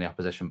 touching the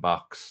opposition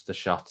box, the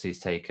shots he's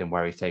taken,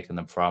 where he's taken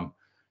them from,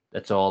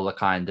 it's all the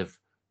kind of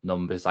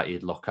numbers that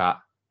you'd look at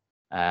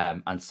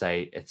and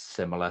say it's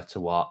similar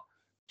to what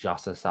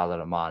Jota, Salah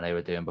and Mane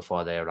were doing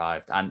before they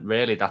arrived. And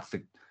really, that's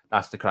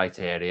the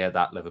criteria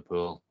that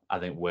Liverpool, I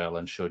think, will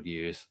and should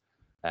use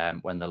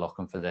when they're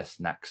looking for this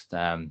next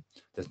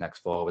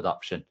forward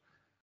option.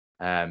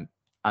 And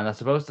I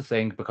suppose the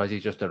thing, because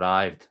he's just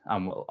arrived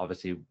and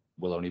obviously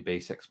will only be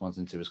 6 months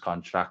into his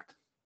contract,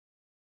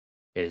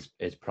 is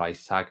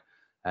price tag.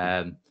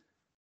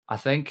 I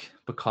think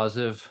because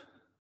of,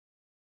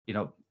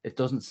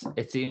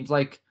 it seems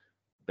like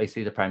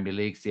basically the Premier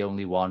League's the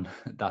only one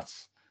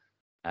that's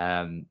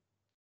been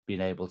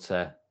able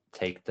to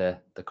take the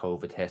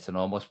COVID hit and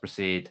almost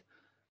proceed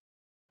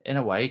in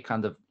a way,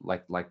 kind of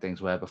like things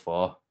were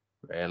before,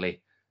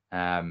 really.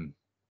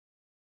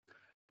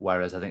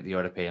 Whereas I think the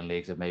European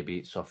leagues have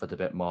maybe suffered a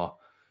bit more.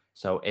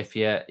 So if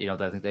I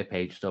think they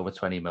paid just over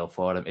 20 mil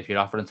for them. If you're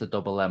offering to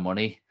double their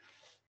money,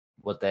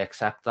 would they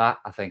accept that?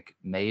 I think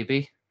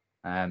maybe.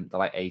 They're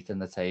like 8th in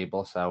the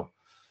table, so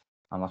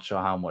I'm not sure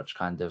how much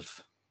kind of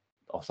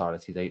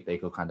authority they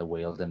could kind of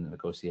wield in the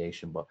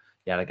negotiation. But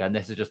yeah, again,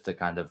 this is just to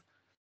kind of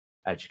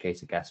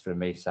educate a guess for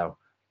me. So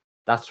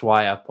that's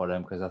why I put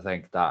him, because I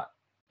think that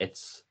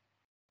it's,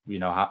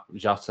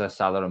 Jota,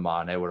 Salah and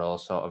Mane were all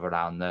sort of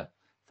around the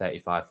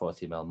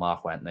 35-40 mil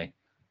mark, weren't they?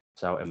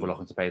 So if we're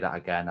looking to pay that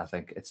again, I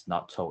think it's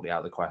not totally out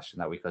of the question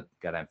that we could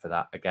get in for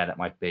that. Again, it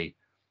might be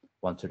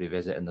one to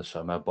revisit in the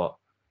summer, but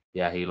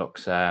yeah, he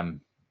looks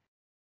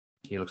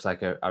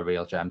like a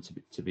real gem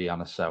to be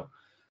honest. So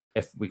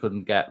if we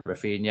couldn't get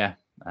Rafinha,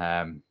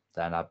 then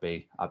I'd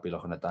be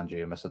looking at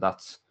Danjuma. So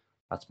that's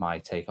my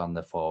take on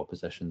the 4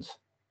 positions.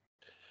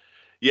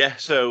 Yeah,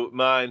 so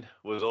mine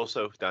was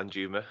also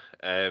Danjuma,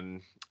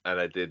 and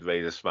I did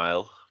raise a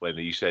smile when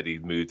you said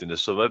he'd moved in the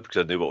summer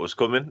because I knew what was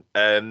coming.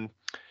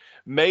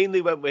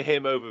 Mainly went with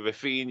him over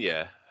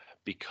Rafinha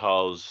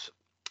because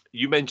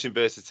you mentioned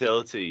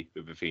versatility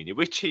with Rafinha,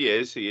 which he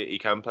is. He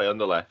can play on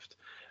the left.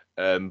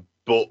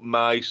 But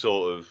my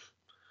sort of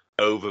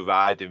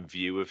overriding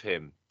view of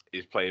him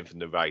is playing from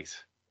the right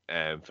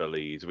for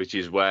Leeds, which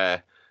is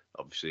where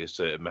obviously a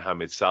certain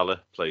Mohamed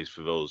Salah plays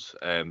for us.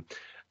 And,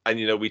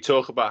 we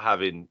talk about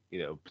having,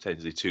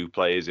 potentially 2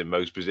 players in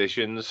most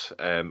positions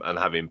and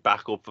having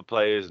backup for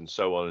players and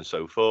so on and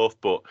so forth.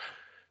 But,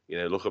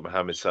 look at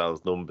Mohamed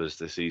Salah's numbers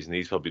this season.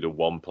 He's probably the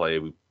one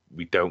player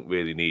we don't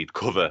really need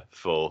cover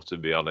for, to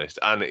be honest.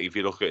 And if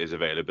you look at his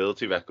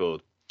availability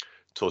record,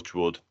 touch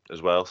wood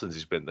as well, since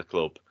he's been at the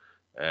club.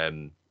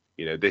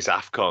 This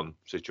AFCON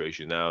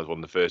situation now is one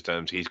of the first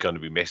times he's going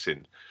to be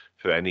missing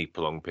for any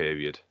prolonged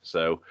period.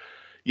 So,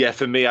 yeah,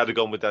 for me, I'd have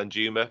gone with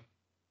Danjuma.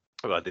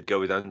 Well, I did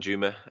go with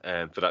Danjuma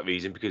for that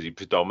reason, because he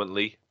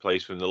predominantly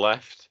plays from the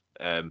left.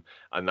 And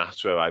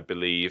that's where I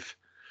believe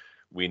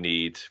we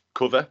need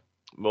cover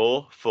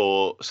more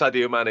for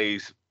Sadio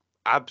Mane's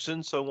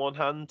absence on one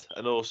hand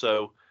and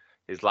also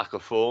his lack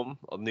of form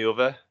on the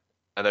other.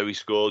 I know he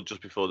scored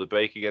just before the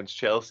break against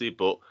Chelsea,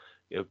 but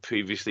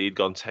previously he'd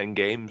gone 10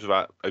 games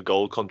without a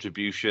goal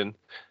contribution.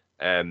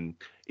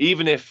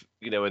 Even if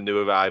a new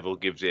arrival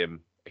gives him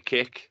a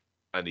kick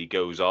and he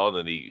goes on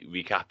and he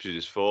recaptures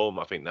his form,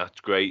 I think that's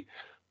great.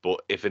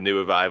 But if a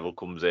new arrival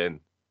comes in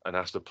and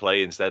has to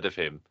play instead of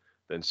him,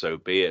 then so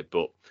be it.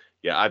 But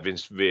yeah, I've been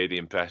really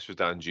impressed with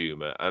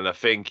Danjuma, and I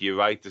think you're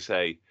right to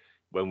say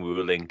when we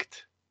were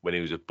linked when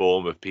he was at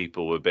Bournemouth,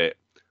 people were a bit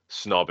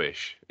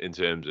snobbish in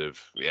terms of,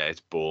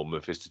 it's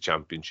Bournemouth, it's the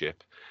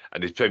Championship.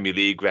 And his Premier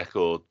League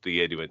record the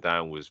year he went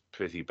down was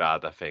pretty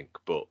bad, I think.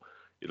 But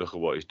you look at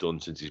what he's done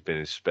since he's been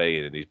in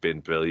Spain, and he's been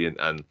brilliant.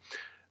 And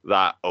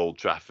that Old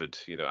Trafford,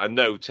 I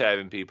know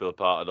tearing people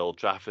apart at Old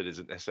Trafford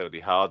isn't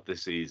necessarily hard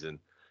this season,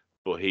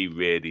 but he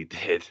really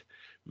did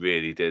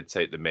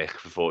take the mick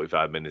for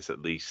 45 minutes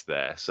at least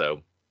there.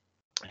 So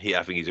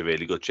I think he's a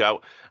really good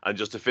shout. And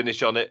just to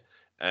finish on it,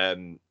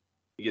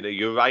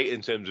 you're right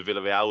in terms of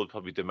Villarreal would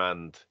probably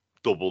demand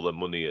double the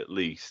money at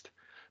least.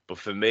 But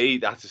for me,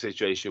 that's a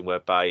situation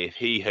whereby if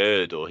he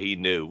heard or he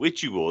knew,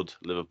 which you would,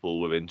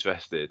 Liverpool were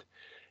interested,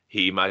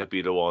 he might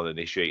be the one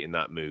initiating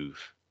that move.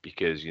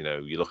 Because,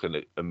 you're looking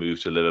at a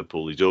move to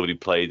Liverpool. He's already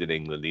played in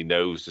England. He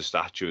knows the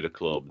stature of the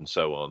club and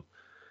so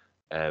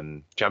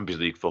on.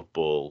 Champions League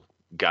football,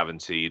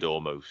 guaranteed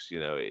almost.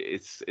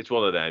 It's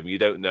one of them. You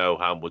don't know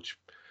how much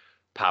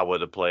power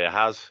the player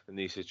has in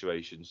these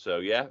situations. So,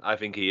 yeah, I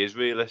think he is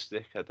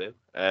realistic. I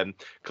do.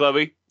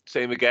 Chloe,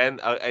 same again.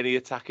 Any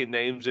attacking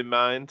names in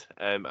mind?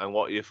 And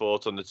what are your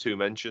thoughts on the 2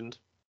 mentioned?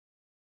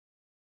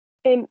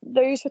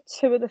 Those were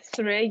 2 of the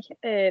 3.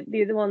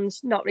 The other one's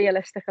not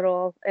realistic at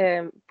all.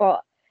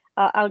 But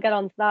I'll get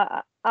on to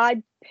that.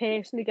 I'd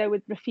personally go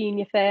with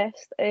Rafinha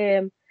first.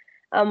 And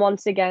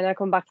once again, I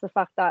come back to the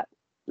fact that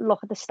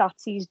look at the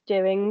stats he's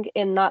doing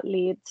in that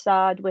Leeds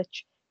side,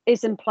 which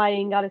isn't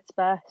playing at its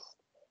best.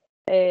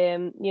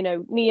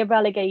 Near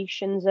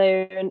relegation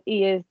zone,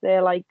 he is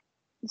there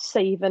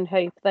saving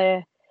hope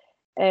there.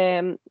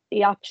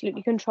 He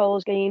absolutely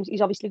controls games.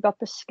 He's obviously got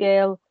the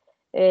skill.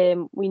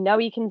 We know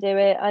he can do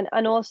it,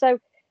 and also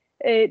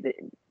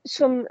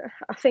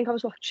I think I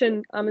was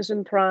watching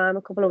Amazon Prime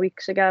a couple of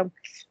weeks ago,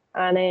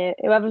 and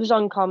whoever was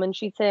on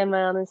commentary turned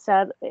around and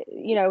said,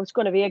 it's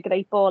going to be a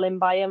great ball in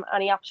by him,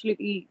 and he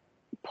absolutely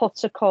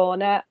puts a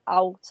corner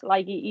out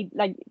he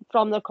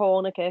from the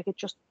corner kick. It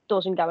just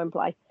doesn't go in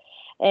play,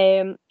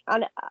 and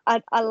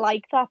I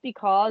like that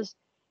because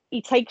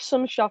he takes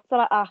some shots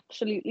that are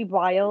absolutely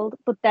wild.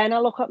 But then I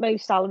look at Mo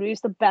Salah,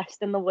 who's the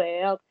best in the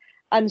world,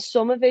 and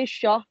some of his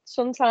shots,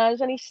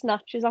 sometimes when he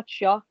snatches at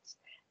shots,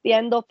 they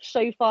end up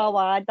so far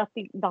wide that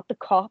the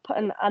Kop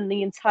and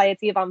the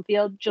entirety of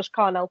Anfield just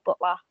can't help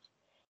but laugh.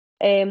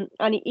 And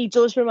he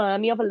does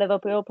remind me of a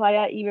Liverpool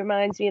player. He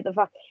reminds me of the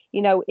fact,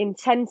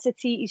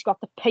 intensity. He's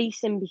got the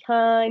pace in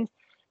behind.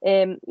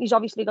 He's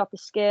obviously got the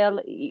skill.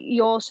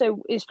 He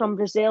also is from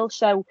Brazil,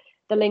 so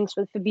the links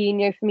with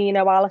Fabinho,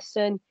 Firmino,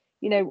 Alisson,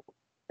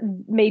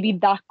 maybe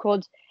that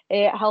could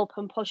help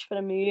him push for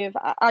a move.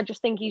 I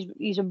just think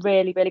he's a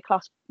really, really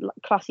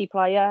classy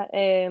player.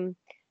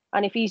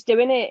 And if he's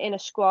doing it in a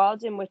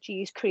squad in which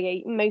he's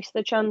creating most of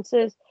the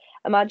chances,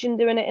 imagine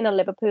doing it in a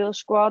Liverpool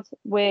squad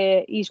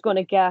where he's going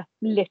to get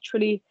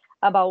literally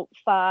about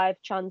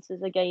 5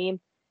 chances a game.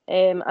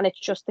 And it's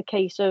just a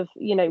case of,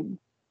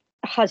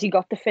 has he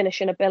got the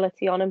finishing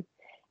ability on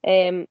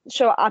him?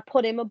 So I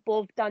put him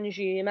above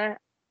Danjuma.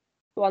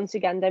 Once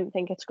again, don't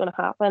think it's going to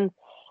happen.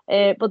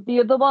 But the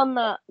other one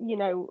that,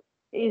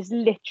 is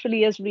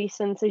literally as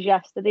recent as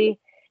yesterday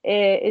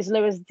is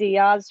Luis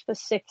Diaz for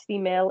 60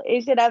 mil.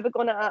 Is it ever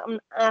going to happen?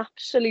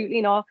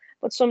 Absolutely not.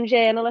 But some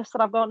journalists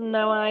that I've got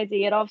no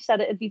idea of said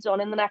it'd be done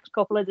in the next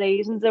couple of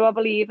days. And do I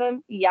believe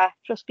him? Yeah,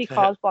 just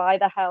because. Why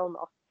the hell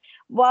not?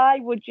 Why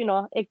would you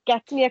not? It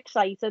gets me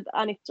excited,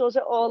 and it does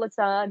it all the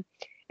time.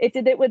 It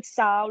did it with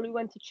Saul, who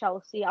went to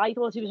Chelsea. I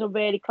thought he was a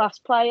really class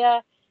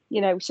player,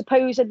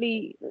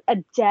 supposedly a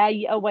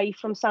day away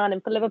from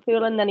signing for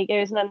Liverpool, and then he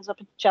goes and ends up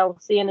at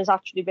Chelsea and is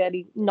actually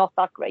really not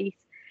that great.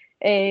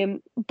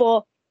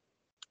 But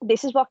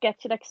this is what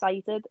gets you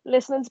excited.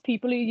 Listening to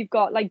people who you've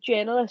got, like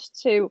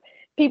journalists who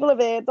people have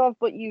heard of,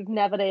 but you've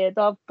never heard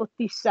of, but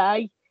they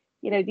say,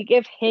 they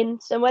give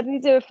hints, and whether they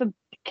do it for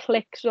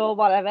clicks or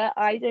whatever,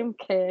 I don't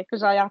care,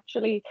 because I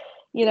actually,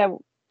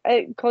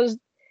 because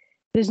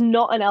there's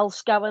nothing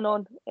else going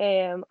on.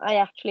 I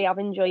actually have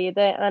enjoyed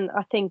it, and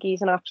I think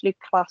he's an absolute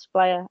class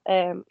player.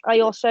 I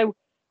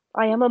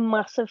am a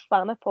massive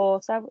fan of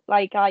Porto.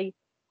 Like I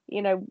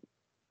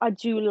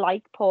do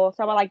like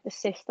Porto. I like the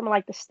system. I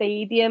like the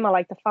stadium. I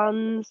like the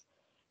fans.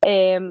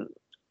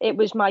 It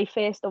was my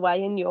first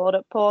away in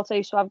Europe,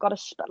 Porto, so I've got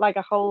I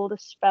hold a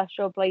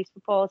special place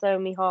for Porto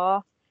in my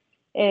heart.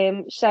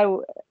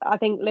 So I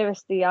think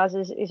Luis Diaz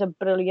is a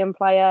brilliant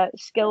player,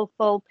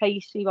 skillful,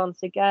 pacey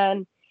once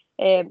again,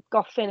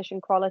 got finishing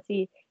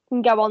quality,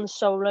 can go on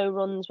solo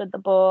runs with the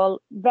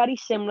ball, very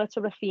similar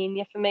to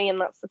Rafinha for me,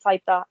 and that's the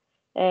type that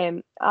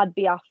I'd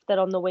be after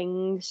on the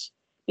wings,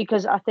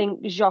 because I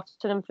think Jota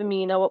and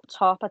Firmino up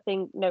top, I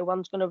think no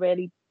one's going to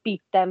really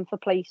beat them for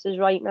places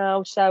right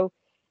now. So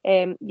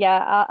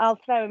I'll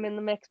throw him in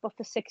the mix, but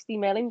for 60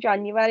 mil in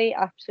January,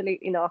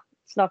 absolutely not.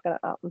 It's not going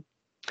to happen.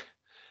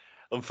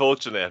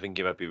 Unfortunately, I think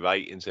you might be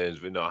right in terms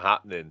of it not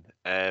happening.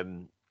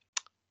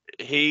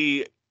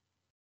 He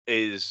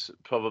is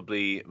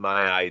probably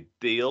my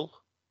ideal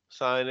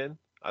signing,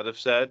 I'd have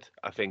said.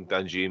 I think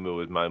Danjuma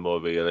was my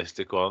more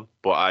realistic one,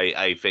 but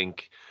I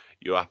think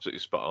you're absolutely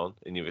spot on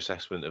in your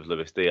assessment of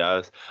Luis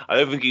Diaz. I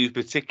don't think he's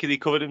particularly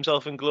covered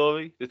himself in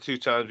glory the 2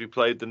 times we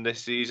played them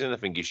this season. I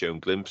think he's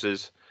shown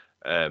glimpses.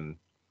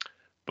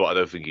 But I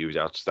don't think he was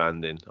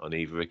outstanding on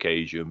either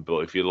occasion. But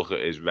if you look at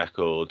his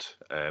record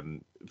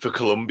for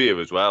Colombia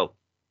as well,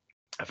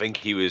 I think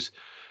he was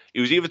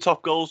either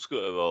top goal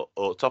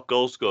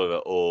scorer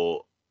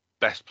or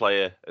best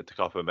player at the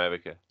Copa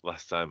America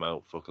last time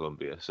out for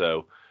Colombia.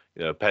 So,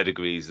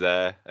 pedigree's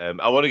there.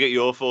 I want to get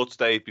your thoughts,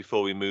 Dave,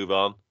 before we move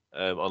on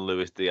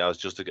Luis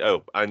Diaz.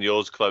 And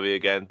yours, Chloe,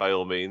 again, by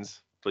all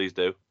means, please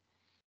do.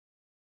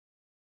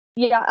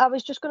 Yeah, I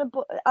was just going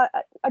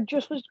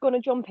to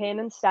jump in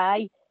and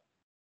say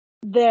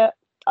that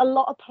a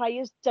lot of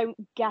players don't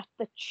get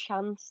the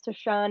chance to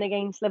shine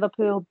against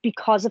Liverpool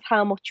because of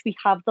how much we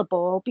have the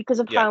ball, because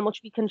of how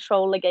much we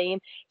control the game.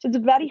 So it's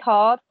very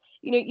hard.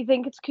 You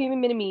think it's Kuma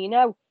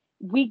Minamino.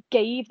 We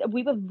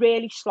were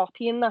really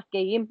sloppy in that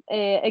game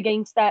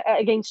against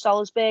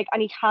Salzburg,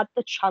 and he had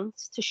the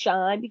chance to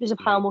shine because of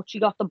how much he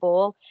got the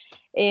ball.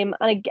 And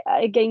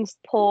against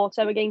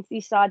Porto, against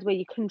these sides where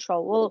you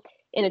control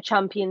in a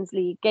Champions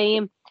League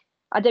game,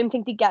 I don't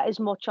think they get as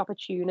much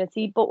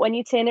opportunity. But when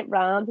you turn it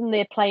round and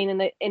they're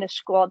playing in a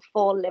squad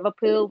for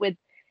Liverpool with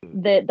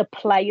the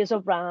players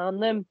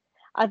around them,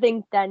 I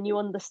think then you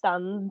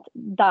understand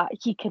that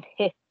he can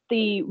hit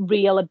the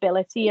real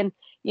ability, and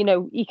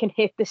he can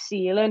hit the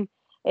ceiling.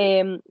 He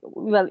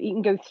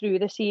can go through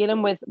the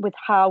ceiling with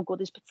how good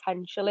his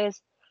potential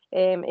is.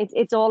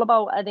 It's all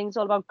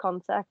about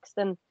context,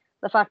 and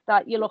the fact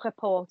that you look at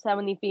Porto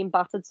and they've been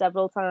battered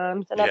several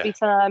times, and every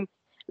time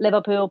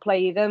Liverpool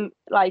play them,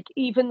 like,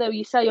 even though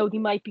you say, they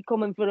might be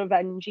coming for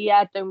revenge,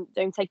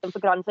 don't take them for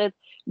granted,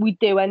 we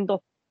do end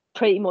up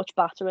pretty much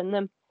battering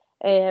them.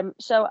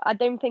 So I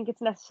don't think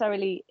it's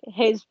necessarily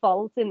his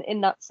fault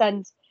in that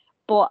sense,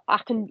 but I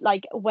can,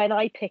 when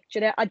I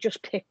picture it, I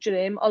just picture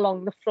him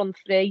along the front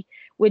three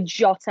with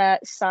Jota,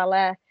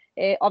 Salah,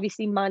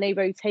 obviously Mane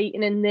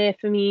rotating in there,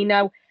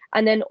 Firmino,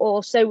 and then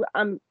also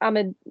I'm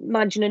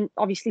imagining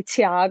obviously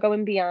Thiago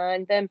in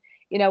behind them,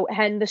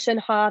 Henderson,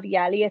 Harvey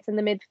Elliott in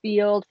the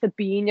midfield,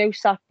 Fabinho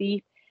sat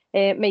deep,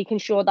 making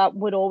sure that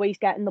we're always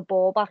getting the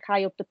ball back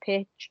high up the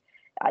pitch.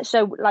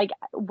 So like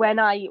when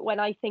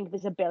I think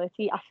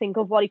visibility, I think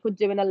of what he could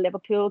do in a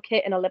Liverpool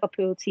kit in a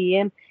Liverpool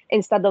team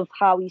instead of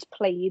how he's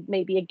played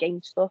maybe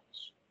against us.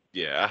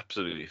 Yeah,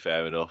 absolutely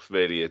fair enough.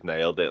 Really has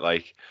nailed it.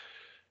 Like,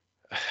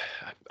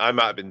 I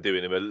might have been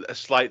doing him a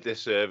slight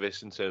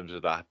disservice in terms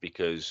of that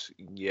because,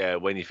 yeah,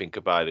 when you think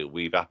about it,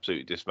 we've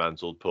absolutely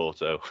dismantled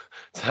Porto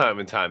time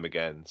and time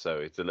again. So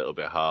it's a little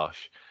bit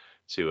harsh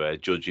to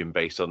judge him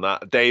based on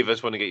that. Dave, I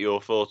just want to get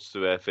your thoughts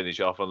to finish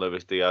off on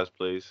Luis Diaz,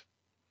 please.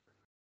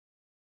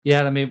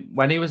 Yeah, I mean,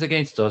 when he was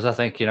against us, I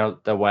think, he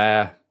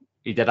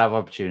did have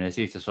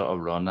opportunity to sort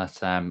of run at,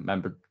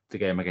 remember the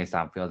game against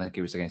Anfield, I think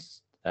he was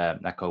against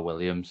Neco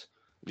Williams.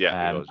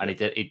 Yeah, he was, and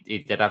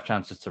he did have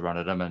chances to run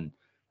at him, and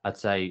I'd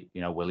say,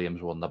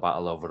 Williams won the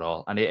battle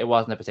overall. And it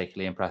wasn't a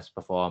particularly impressive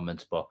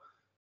performance, but,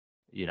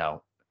 in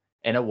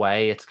a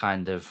way, it's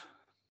kind of,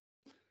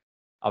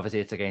 obviously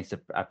it's against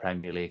a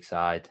Premier League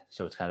side,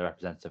 so it's kind of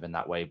representative in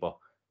that way, but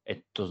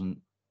it doesn't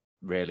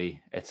really,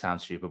 it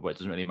sounds stupid, but it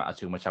doesn't really matter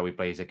too much how he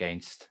plays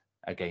against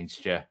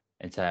you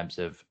in terms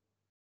of,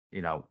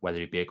 whether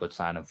he'd be a good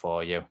signing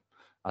for you,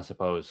 I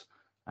suppose.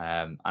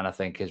 And I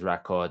think his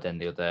record in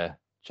the other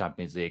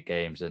Champions League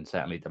games, and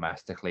certainly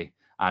domestically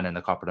and in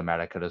the Copa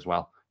America as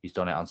well, he's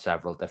done it on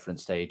several different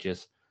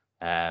stages.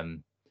 He's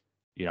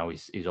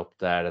up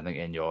there, I think,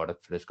 in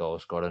Europe for his goal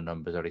scoring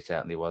numbers, or he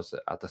certainly was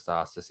at the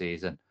start of the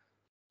season.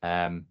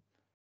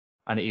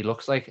 And he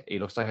looks like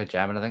a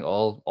gem, and I think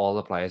all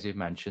the players you've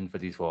mentioned for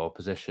these forward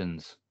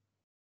positions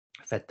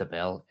fit the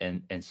bill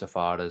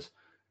insofar as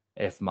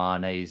if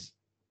Mane's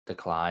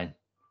decline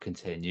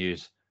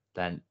continues,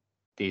 then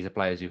these are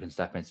players who can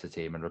step into the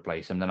team and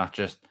replace him. They're not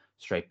just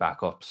straight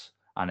backups,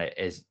 and it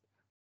is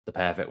the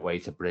perfect way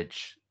to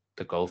bridge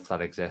the gulf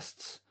that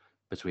exists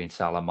between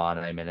Salah,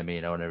 Mane,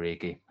 Minamino, and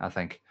Origi. I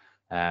think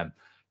the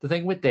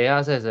thing with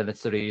Diaz is, and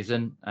it's the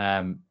reason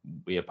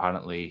we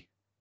apparently,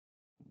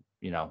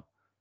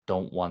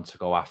 don't want to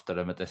go after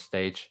him at this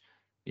stage.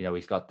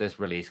 He's got this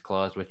release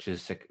clause, which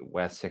is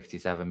worth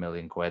 67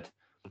 million quid.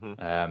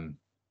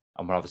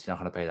 And we're obviously not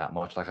going to pay that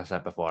much. Like I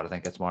said before, I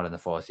think it's more in the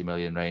 40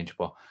 million range.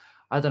 But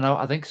I don't know.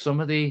 I think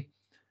some of the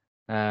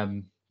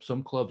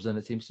some clubs, and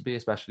it seems to be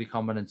especially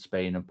common in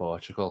Spain and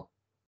Portugal,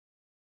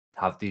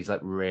 have these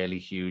like really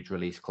huge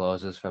release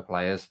clauses for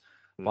players.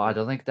 But I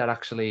don't think they're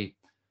actually,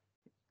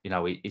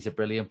 he's a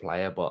brilliant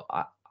player, but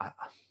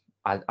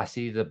I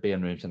see there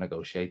being room to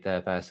negotiate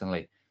there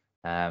personally.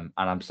 And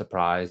I'm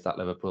surprised that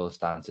Liverpool's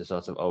stance is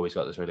sort of always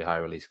got this really high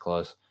release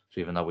clause. So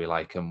even though we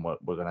like him,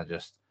 we're going to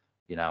just,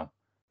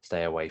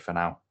 stay away for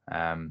now.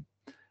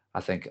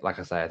 I think, like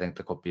I say, I think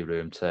there could be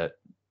room to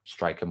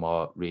strike a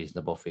more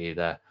reasonable fee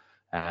there.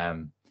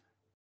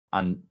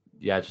 And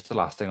yeah, just the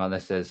last thing on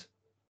this is,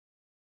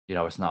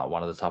 it's not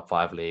one of the top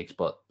 5 leagues,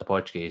 but the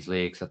Portuguese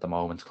leagues at the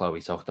moment,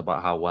 Chloe talked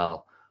about how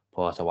well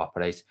Porto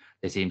operates.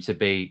 They seem to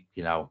be,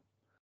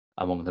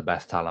 among the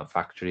best talent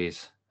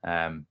factories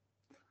in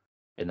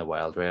the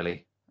world,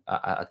 really,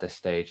 at this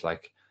stage.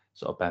 Like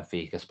sort of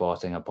Benfica,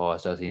 Sporting, and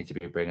Porto seem to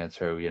be bringing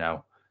through,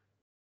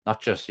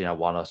 not just,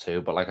 one or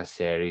two, but like a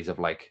series of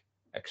like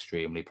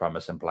extremely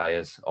promising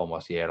players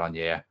almost year on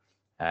year.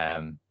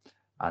 And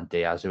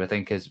Diaz, who I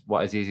think is,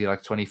 is he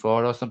like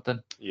 24 or something?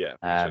 Yeah,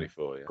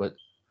 24, yeah.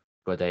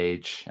 Good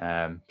age,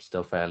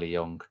 still fairly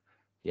young.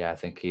 Yeah, I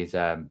think he's,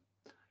 it'd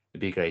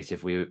be great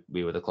if we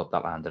were the club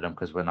that landed him,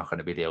 because we're not going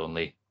to be the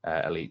only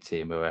elite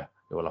team who are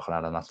looking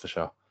at him, that's for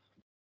sure.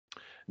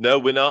 No,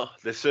 we're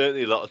not. There's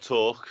certainly a lot of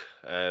talk,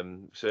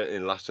 certainly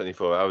in the last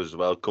 24 hours as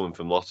well, coming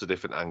from lots of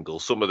different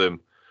angles. Some of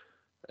them,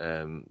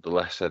 the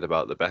less said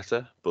about, the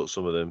better, but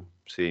some of them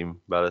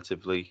seem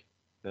relatively,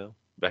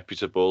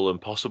 reputable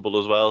and possible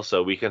as well.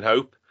 So we can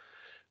hope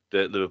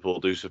that Liverpool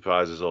do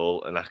surprise us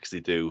all and actually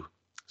do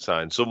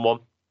sign someone,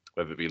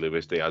 whether it be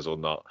Luis Diaz or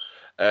not.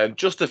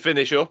 Just to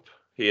finish up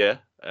here,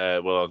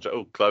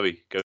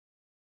 Chloe, go.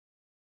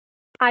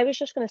 I was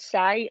just going to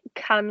say,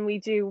 can we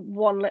do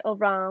one little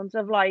round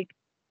of like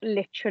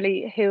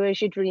literally who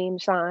is your dream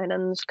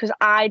signings? Because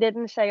I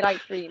didn't say like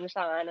dream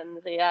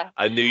signings. Yeah,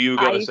 I knew you were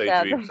going to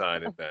say dream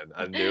signing then.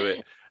 I knew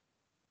it.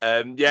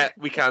 Yeah,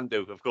 we can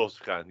do. Of course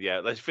we can. Yeah,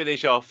 let's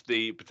finish off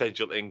the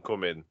potential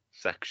incoming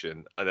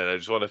section, and then I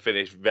just want to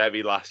finish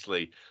very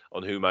lastly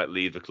on who might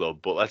leave the club.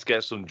 But let's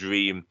get some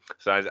dream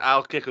signs.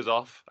 I'll kick us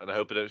off, and I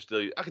hope I don't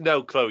steal you.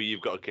 No, Chloe,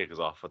 you've got to kick us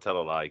off. I'll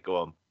tell a lie. Go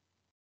on.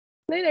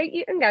 No,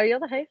 you can go. You're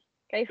the host.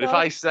 Go for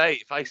it.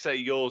 If I say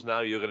yours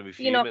now, you're going to be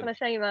fuming. You're not going to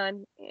say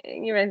mine.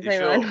 You're going to say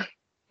sure? mine.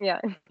 Yeah.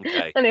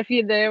 Okay. And if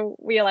you do,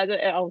 we'll edit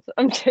it out.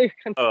 I'm joking.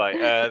 All right.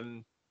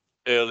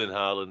 Erling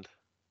Haaland.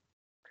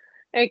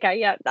 Okay,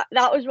 yeah,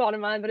 that was one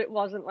of mine, but it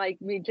wasn't like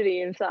my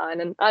dream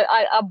signing.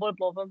 I would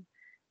love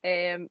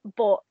him.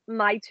 But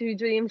my 2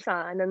 dream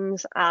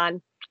signings,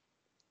 and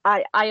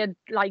I had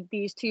like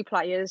these 2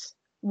 players.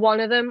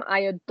 One of them I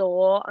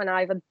adore, and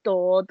I've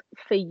adored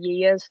for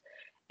years.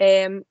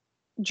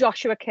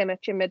 Joshua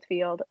Kimmich in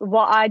midfield.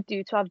 What I'd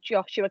do to have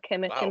Joshua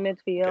Kimmich in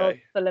midfield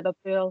for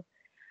Liverpool.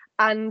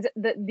 And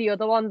the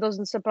other one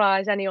doesn't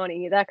surprise anyone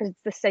either, because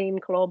it's the same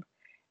club.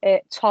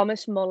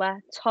 Thomas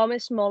Muller.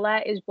 Thomas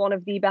Muller is one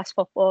of the best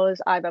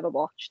footballers I've ever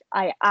watched.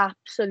 I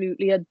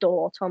absolutely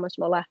adore Thomas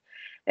Muller.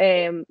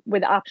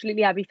 With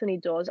absolutely everything he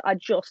does, I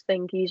just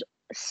think he's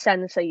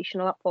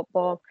sensational at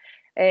football.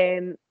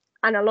 And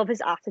I love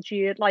his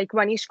attitude. Like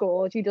when he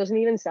scores, he doesn't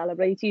even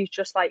celebrate. He's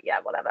just like, yeah,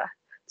 whatever,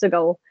 it's a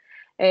goal.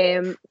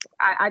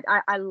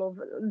 I love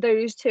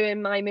those two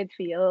in my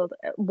midfield.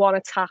 One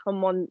attack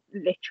and one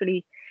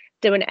literally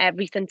doing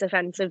everything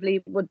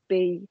defensively would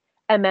be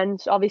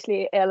immense.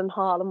 Obviously, Erling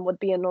Haaland would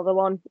be another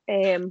one,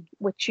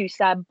 which you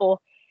said, but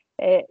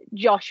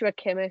Joshua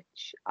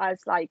Kimmich as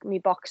like me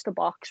box to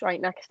box right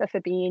next to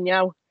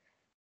Fabinho.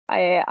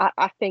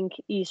 I think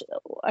he's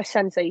a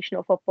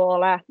sensational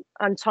footballer,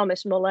 and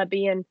Thomas Muller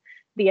being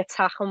the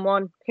attacking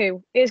one,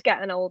 who is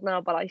getting old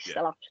now, but I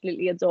still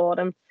absolutely adore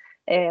him.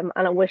 And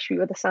I wish we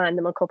would have signed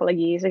him a couple of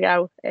years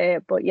ago.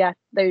 But yeah,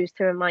 those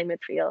two in my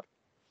midfield.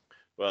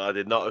 Well, I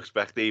did not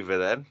expect either of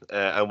them.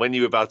 And when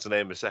you were about to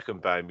name a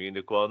second Bayern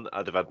Munich one,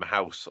 I'd have had my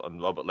house on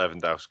Robert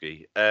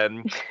Lewandowski.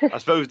 I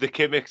suppose the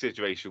Kimmich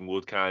situation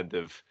would kind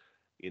of,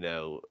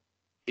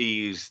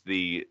 ease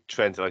the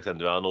Trent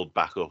Alexander-Arnold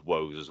backup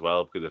woes as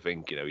well, because I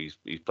think,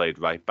 he's played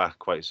right back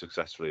quite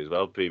successfully as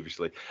well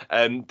previously.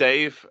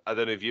 Dave, I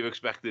don't know if you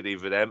expected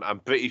either of them. I'm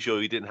pretty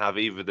sure you didn't have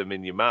either of them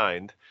in your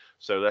mind.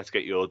 So let's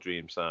get your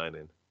dream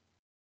signing.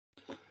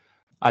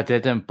 I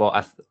didn't,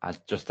 but I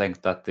just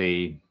think that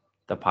the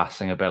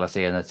passing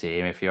ability in the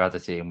team, if you had a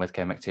team with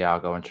Kimmich,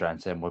 Thiago and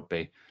Trent in, would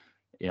be,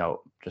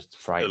 just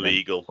frightening.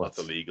 Illegal. That's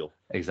illegal.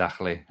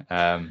 Exactly.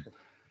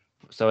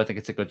 So I think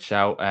it's a good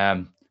shout.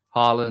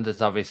 Haaland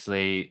is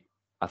obviously,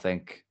 I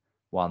think,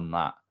 one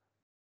that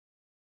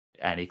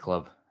any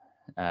club,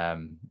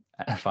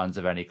 fans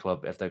of any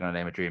club, if they're going to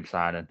name a dream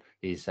signing,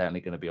 he's certainly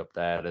going to be up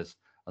there as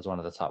one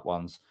of the top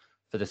ones.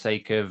 For the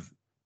sake of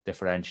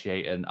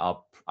differentiating,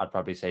 I'd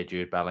probably say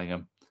Jude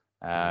Bellingham,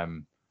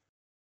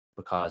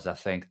 because I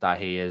think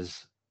that he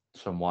is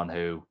someone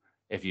who,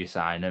 if you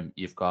sign him,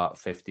 you've got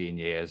 15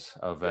 years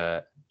of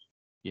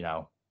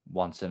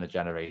once in a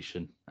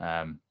generation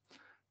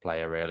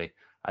player. Really,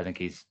 I think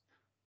he's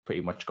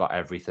pretty much got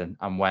everything.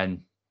 And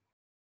when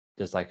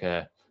there's like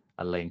a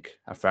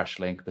fresh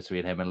link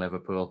between him and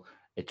Liverpool,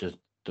 it just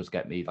does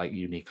get me like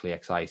uniquely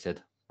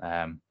excited.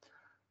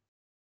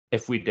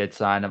 If we did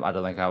sign him, I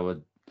don't think I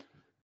would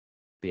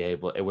be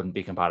able. It wouldn't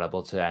be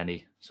comparable to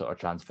any sort of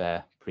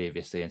transfer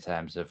previously in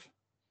terms of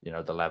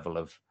the level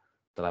of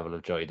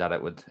joy that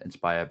it would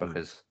inspire.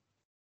 Because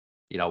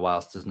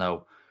whilst there's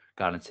no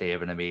guarantee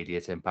of an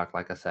immediate impact,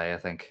 like I say, I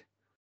think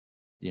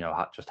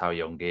just how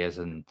young he is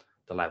and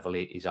the level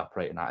he's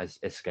operating at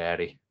is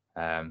scary.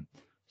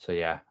 So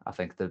yeah, I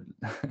think that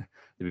there'd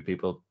be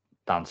people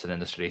dancing in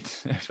the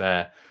streets if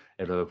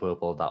Liverpool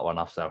pulled that one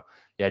off. So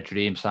yeah,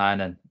 dream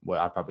signing. Well,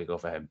 I'd probably go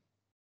for him.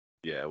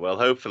 Yeah, well,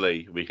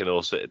 hopefully we can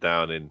all sit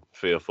down in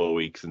 3 or 4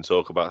 weeks and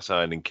talk about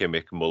signing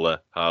Kimmich, Muller,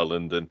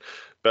 Haaland and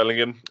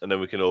Bellingham, and then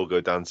we can all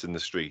go dance in the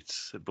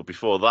streets. But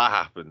before that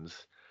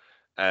happens,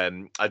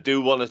 I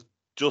do want to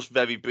just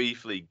very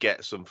briefly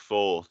get some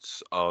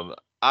thoughts on...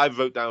 I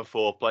wrote down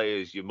 4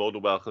 players. You're more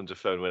than welcome to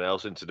throw anyone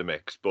else into the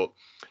mix, but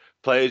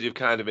players who've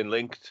kind of been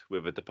linked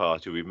with a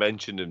departure. We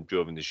mentioned them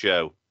during the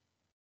show.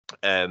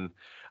 I'll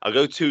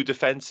go 2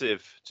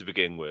 defensive to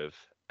begin with.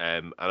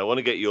 And I want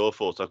to get your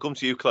thoughts. I'll come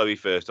to you, Chloe,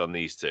 first on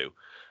these 2.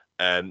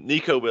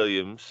 Nico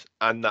Williams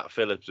and Nat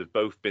Phillips have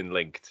both been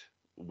linked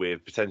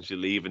with potentially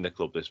leaving the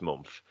club this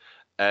month.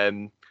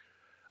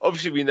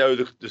 Obviously, we know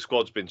the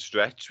squad's been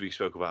stretched. We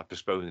spoke about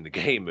postponing the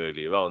game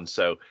earlier on.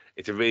 So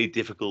it's a really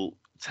difficult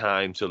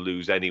time to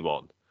lose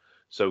anyone.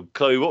 So,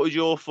 Chloe, what would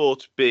your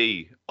thoughts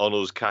be on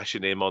us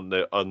cashing in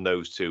on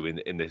those 2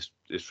 in this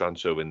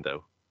transfer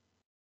window?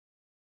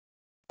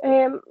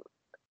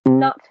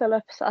 Nat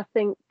Phillips, I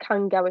think,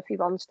 can go if he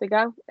wants to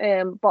go.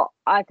 But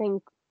I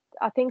think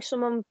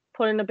someone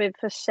putting a bid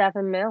for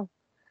 7 mil,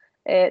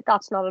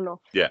 that's not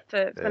enough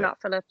for Nat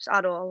Phillips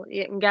at all.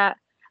 You can get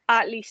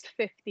at least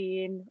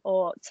 15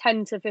 or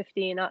 10 to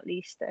 15 at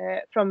least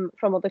from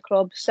other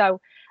clubs.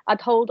 So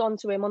I'd hold on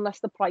to him unless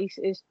the price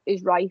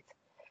is right.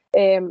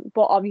 But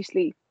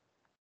obviously,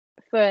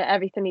 for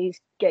everything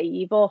he's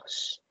gave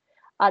us,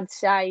 I'd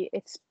say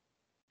it's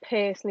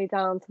personally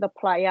down to the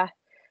player.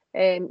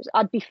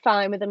 I'd be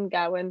fine with him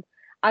going.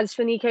 As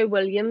for Nico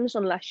Williams,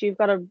 unless you've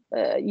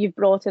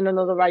brought in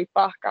another right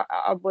back,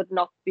 I would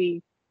not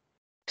be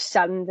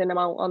sending him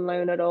out on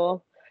loan at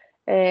all.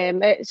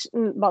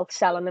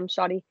 Selling him,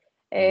 sorry.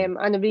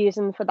 And the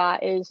reason for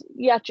that is,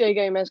 Joe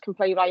Gomez can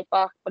play right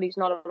back, but he's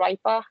not a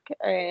right back.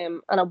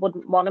 And I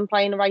wouldn't want him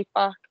playing a right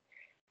back.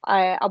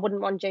 I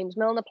wouldn't want James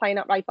Milner playing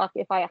at right back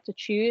if I had to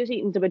choose. He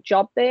can do a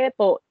job there,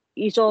 but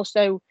he's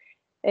also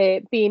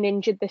being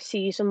injured this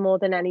season more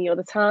than any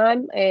other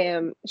time.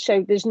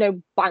 So there's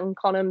no bank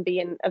on him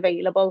being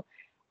available.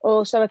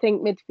 Also, I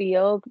think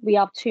midfield, we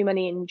have too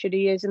many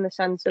injuries in the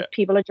sense that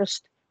people are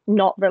just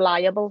not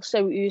reliable.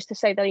 So who's to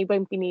say that he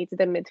won't be needed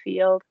in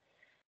midfield?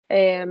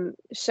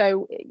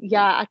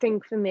 I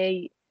think for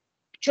me,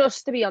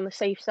 just to be on the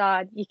safe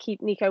side, you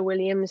keep Nico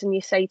Williams and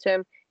you say to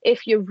him,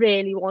 if you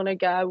really want to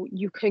go,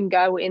 you can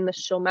go in the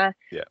summer.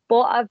 Yeah.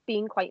 But I've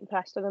been quite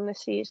impressed with him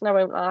this season, I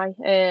won't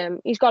lie.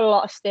 He's got a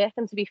lot of stick,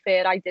 and to be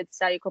fair, I did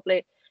say a couple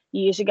of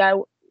years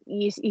ago,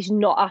 he's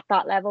not at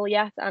that level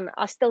yet, and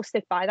I still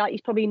stick by that.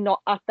 He's probably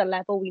not at the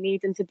level we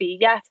need him to be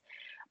yet.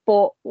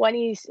 But when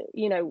he's,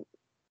 when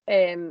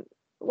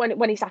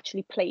he's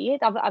actually played,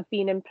 I've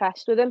been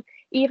impressed with him.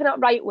 Even at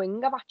right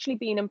wing, I've actually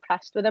been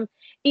impressed with him.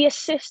 He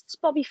assists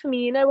Bobby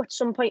Firmino at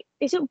some point.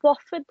 Is it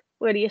Watford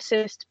where he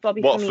assists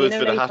Bobby Firmino? Watford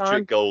for the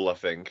hat-trick goal, I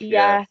think.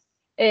 Yeah.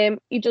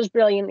 He does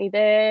brilliantly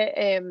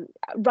there.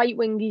 Right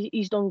wing,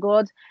 he's done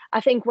good.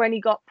 I think when he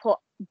got put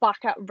back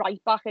at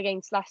right back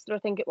against Leicester, I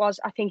think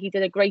he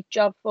did a great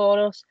job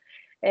for us.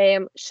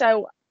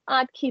 So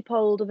I'd keep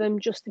hold of him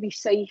just to be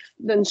safe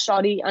than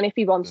sorry. And if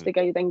he wants to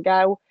go, then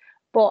go.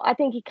 But I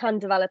think he can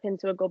develop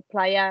into a good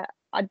player.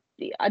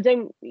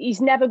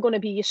 He's never going to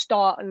be your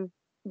starting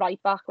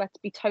right back, let's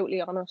be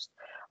totally honest.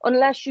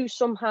 Unless you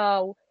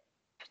somehow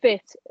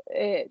fit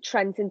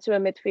Trent into a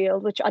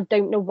midfield, which I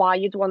don't know why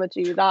you'd want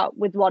to do that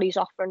with what he's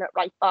offering at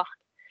right back.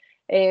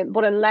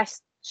 But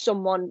unless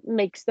someone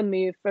makes the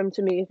move for him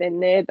to move in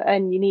there,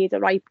 and you need a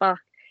right back.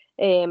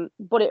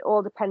 But it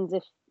all depends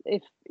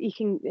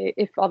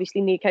if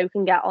obviously Nico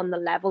can get on the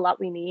level that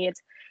we need.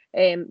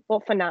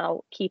 But for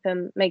now, keep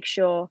him, make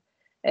sure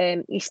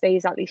he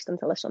stays at least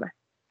until the summer.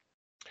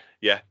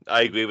 Yeah,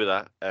 I agree with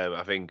that.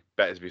 I think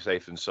better to be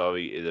safe than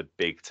sorry is a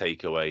big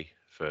takeaway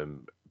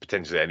from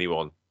potentially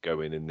anyone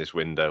going in this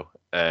window.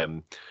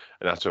 And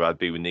that's where I'd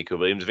be with Nico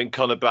Williams. I think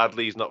Conor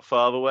Bradley's not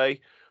far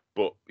away,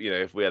 but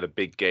if we had a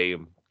big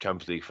game,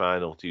 Champions League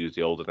final, to use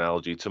the old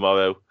analogy,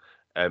 tomorrow,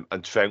 and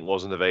Trent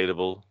wasn't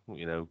available,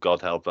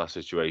 God help that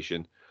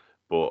situation.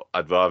 But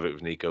I'd rather it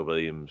was Nico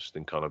Williams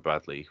than Conor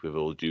Bradley, with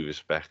all due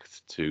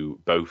respect to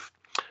both.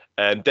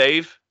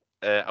 Dave,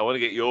 I want to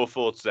get your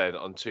thoughts then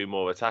on two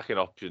more attacking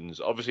options.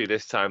 Obviously,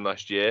 this time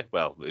last year,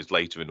 well, it was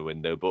later in the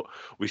window, but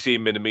we see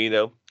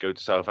Minamino go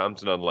to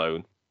Southampton on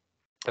loan.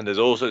 And there's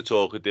also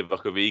talk of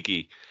Divock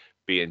Origi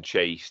being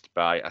chased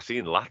by, I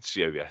seen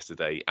Lazio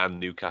yesterday and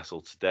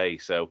Newcastle today.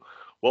 So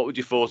what would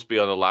your thoughts be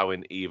on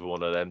allowing either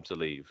one of them to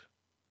leave?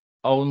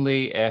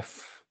 Only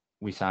if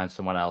we sign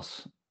someone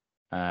else.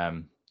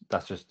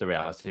 That's just the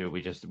reality.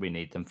 We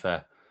need them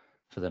for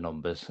the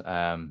numbers.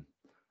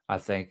 I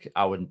think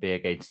I wouldn't be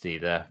against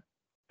either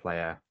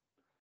player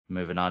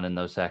moving on in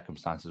those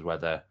circumstances,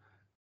 whether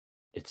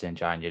it's in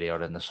January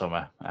or in the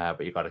summer.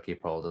 But you've got to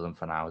keep hold of them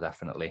for now,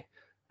 definitely.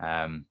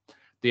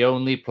 The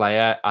only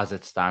player, as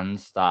it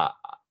stands, that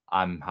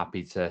I'm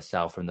happy to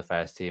sell from the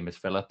first team is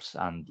Phillips.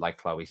 And like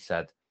Chloe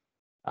said,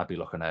 I'd be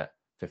looking at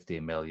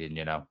 15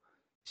 million,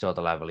 saw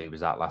the level he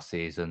was at last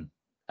season.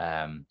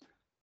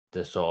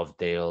 The sort of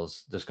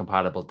deals, there's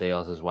compatible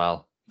deals as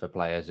well for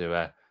players who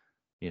are,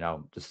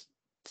 just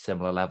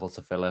similar level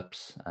to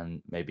Phillips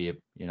and maybe,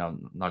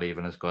 not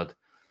even as good.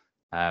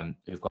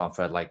 Who've gone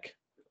for like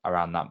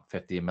around that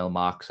 15 mil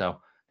mark. So I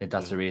think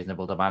that's a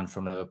reasonable demand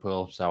from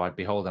Liverpool. So I'd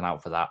be holding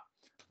out for that.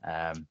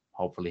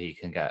 Hopefully he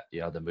can get,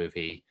 the move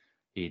he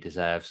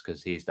deserves,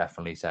 because he's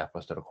definitely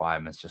surplus to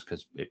requirements, just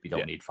because we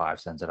don't need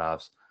 5 centre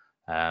halves.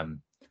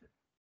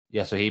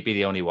 So he'd be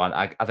the only one.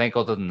 I think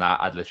other than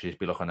that, I'd literally just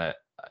be looking at,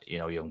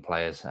 young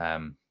players.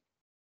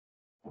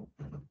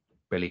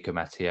 Billy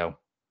Cometio,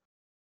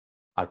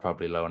 I'd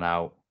probably loan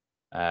out.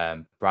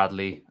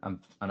 Bradley and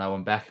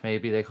Owen Beck,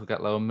 maybe they could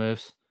get loan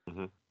moves,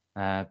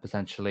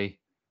 potentially.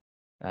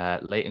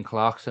 Leighton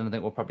Clarkson, I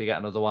think we'll probably get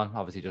another one.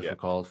 Obviously, just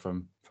recalled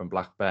from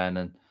Blackburn,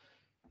 and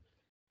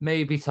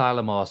maybe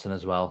Tyler Mawson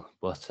as well.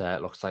 But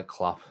it looks like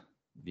Klopp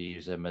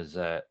views him as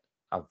a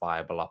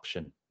viable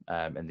option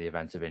in the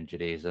event of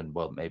injuries, and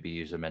will maybe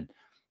use him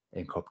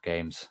in cup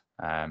games.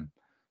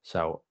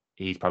 So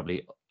he's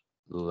probably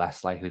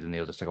less likely than the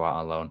others to go out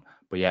on loan.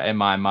 But yeah, in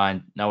my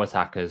mind, no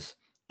attackers,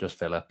 just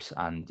Phillips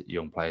and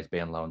young players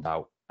being loaned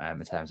out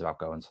in terms of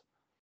outgoings.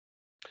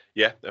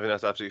 Yeah, I think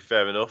that's absolutely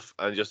fair enough.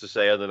 And just to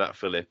say on that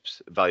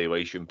Phillips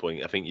valuation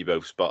point, I think you're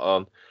both spot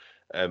on.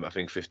 I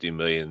think 15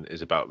 million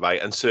is about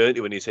right. And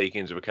certainly when you take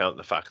into account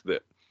the fact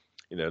that,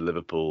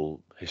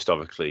 Liverpool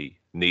historically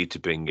need to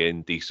bring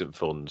in decent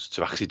funds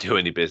to actually do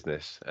any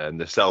business. And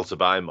the sell to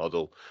buy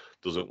model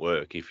doesn't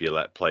work if you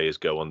let players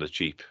go on the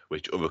cheap,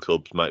 which other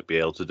clubs might be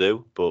able to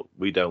do, but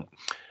we don't.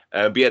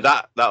 But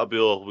yeah, that'll be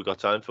all we've got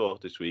time for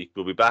this week.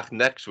 We'll be back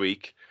next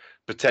week,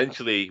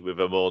 potentially with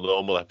a more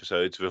normal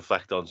episode to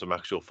reflect on some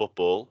actual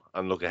football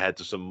and look ahead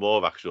to some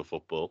more actual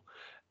football.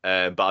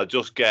 But I'll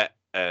just get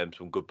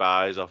some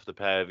goodbyes off the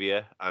pair of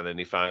you, and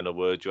any final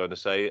words you want to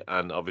say.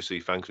 And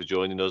obviously, thanks for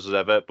joining us as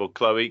ever. But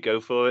Chloe,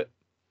 go for it.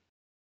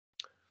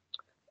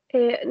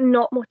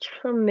 Not much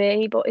from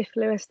me, but if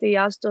Luis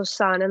Diaz does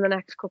sign in the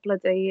next couple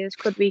of days,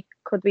 could we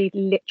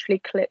literally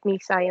clip me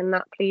saying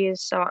that,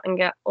 please, so I can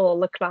get all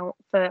the clout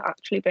for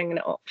actually bringing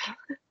it up?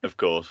 Of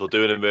course, we'll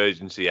do an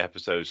emergency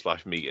episode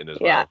 / meeting as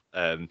well.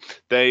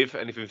 Dave,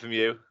 anything from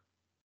you?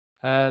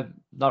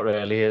 Not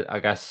really, I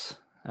guess.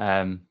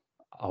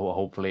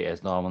 Hopefully it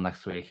is normal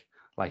next week.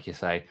 Like you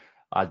say,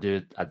 I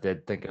did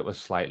think it was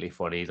slightly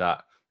funny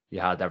that you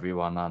had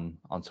everyone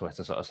on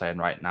Twitter sort of saying,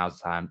 right, now's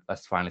the time,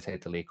 let's finally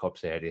take the League Cup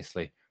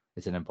seriously.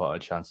 It's an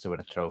important chance to win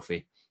a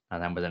trophy.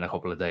 And then within a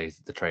couple of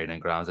days, the training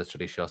grounds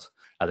literally shut.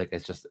 I think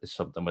it's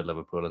something with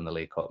Liverpool in the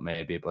League Cup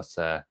maybe, but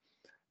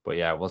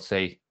yeah, we'll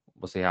see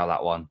how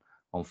that one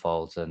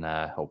unfolds, and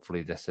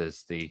hopefully this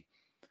is the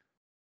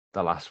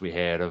last we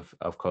hear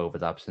of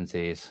COVID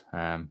absentees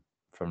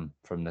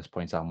from this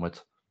point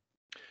onwards.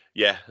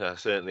 Yeah, I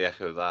certainly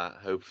echo that.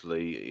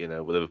 Hopefully,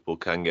 Liverpool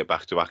can get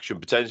back to action,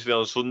 potentially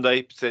on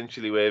Sunday,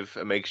 potentially with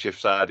a makeshift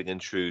side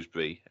against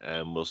Shrewsbury.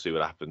 We'll see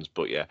what happens.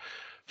 But yeah,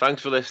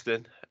 thanks for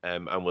listening,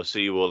 and we'll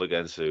see you all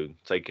again soon.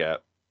 Take care.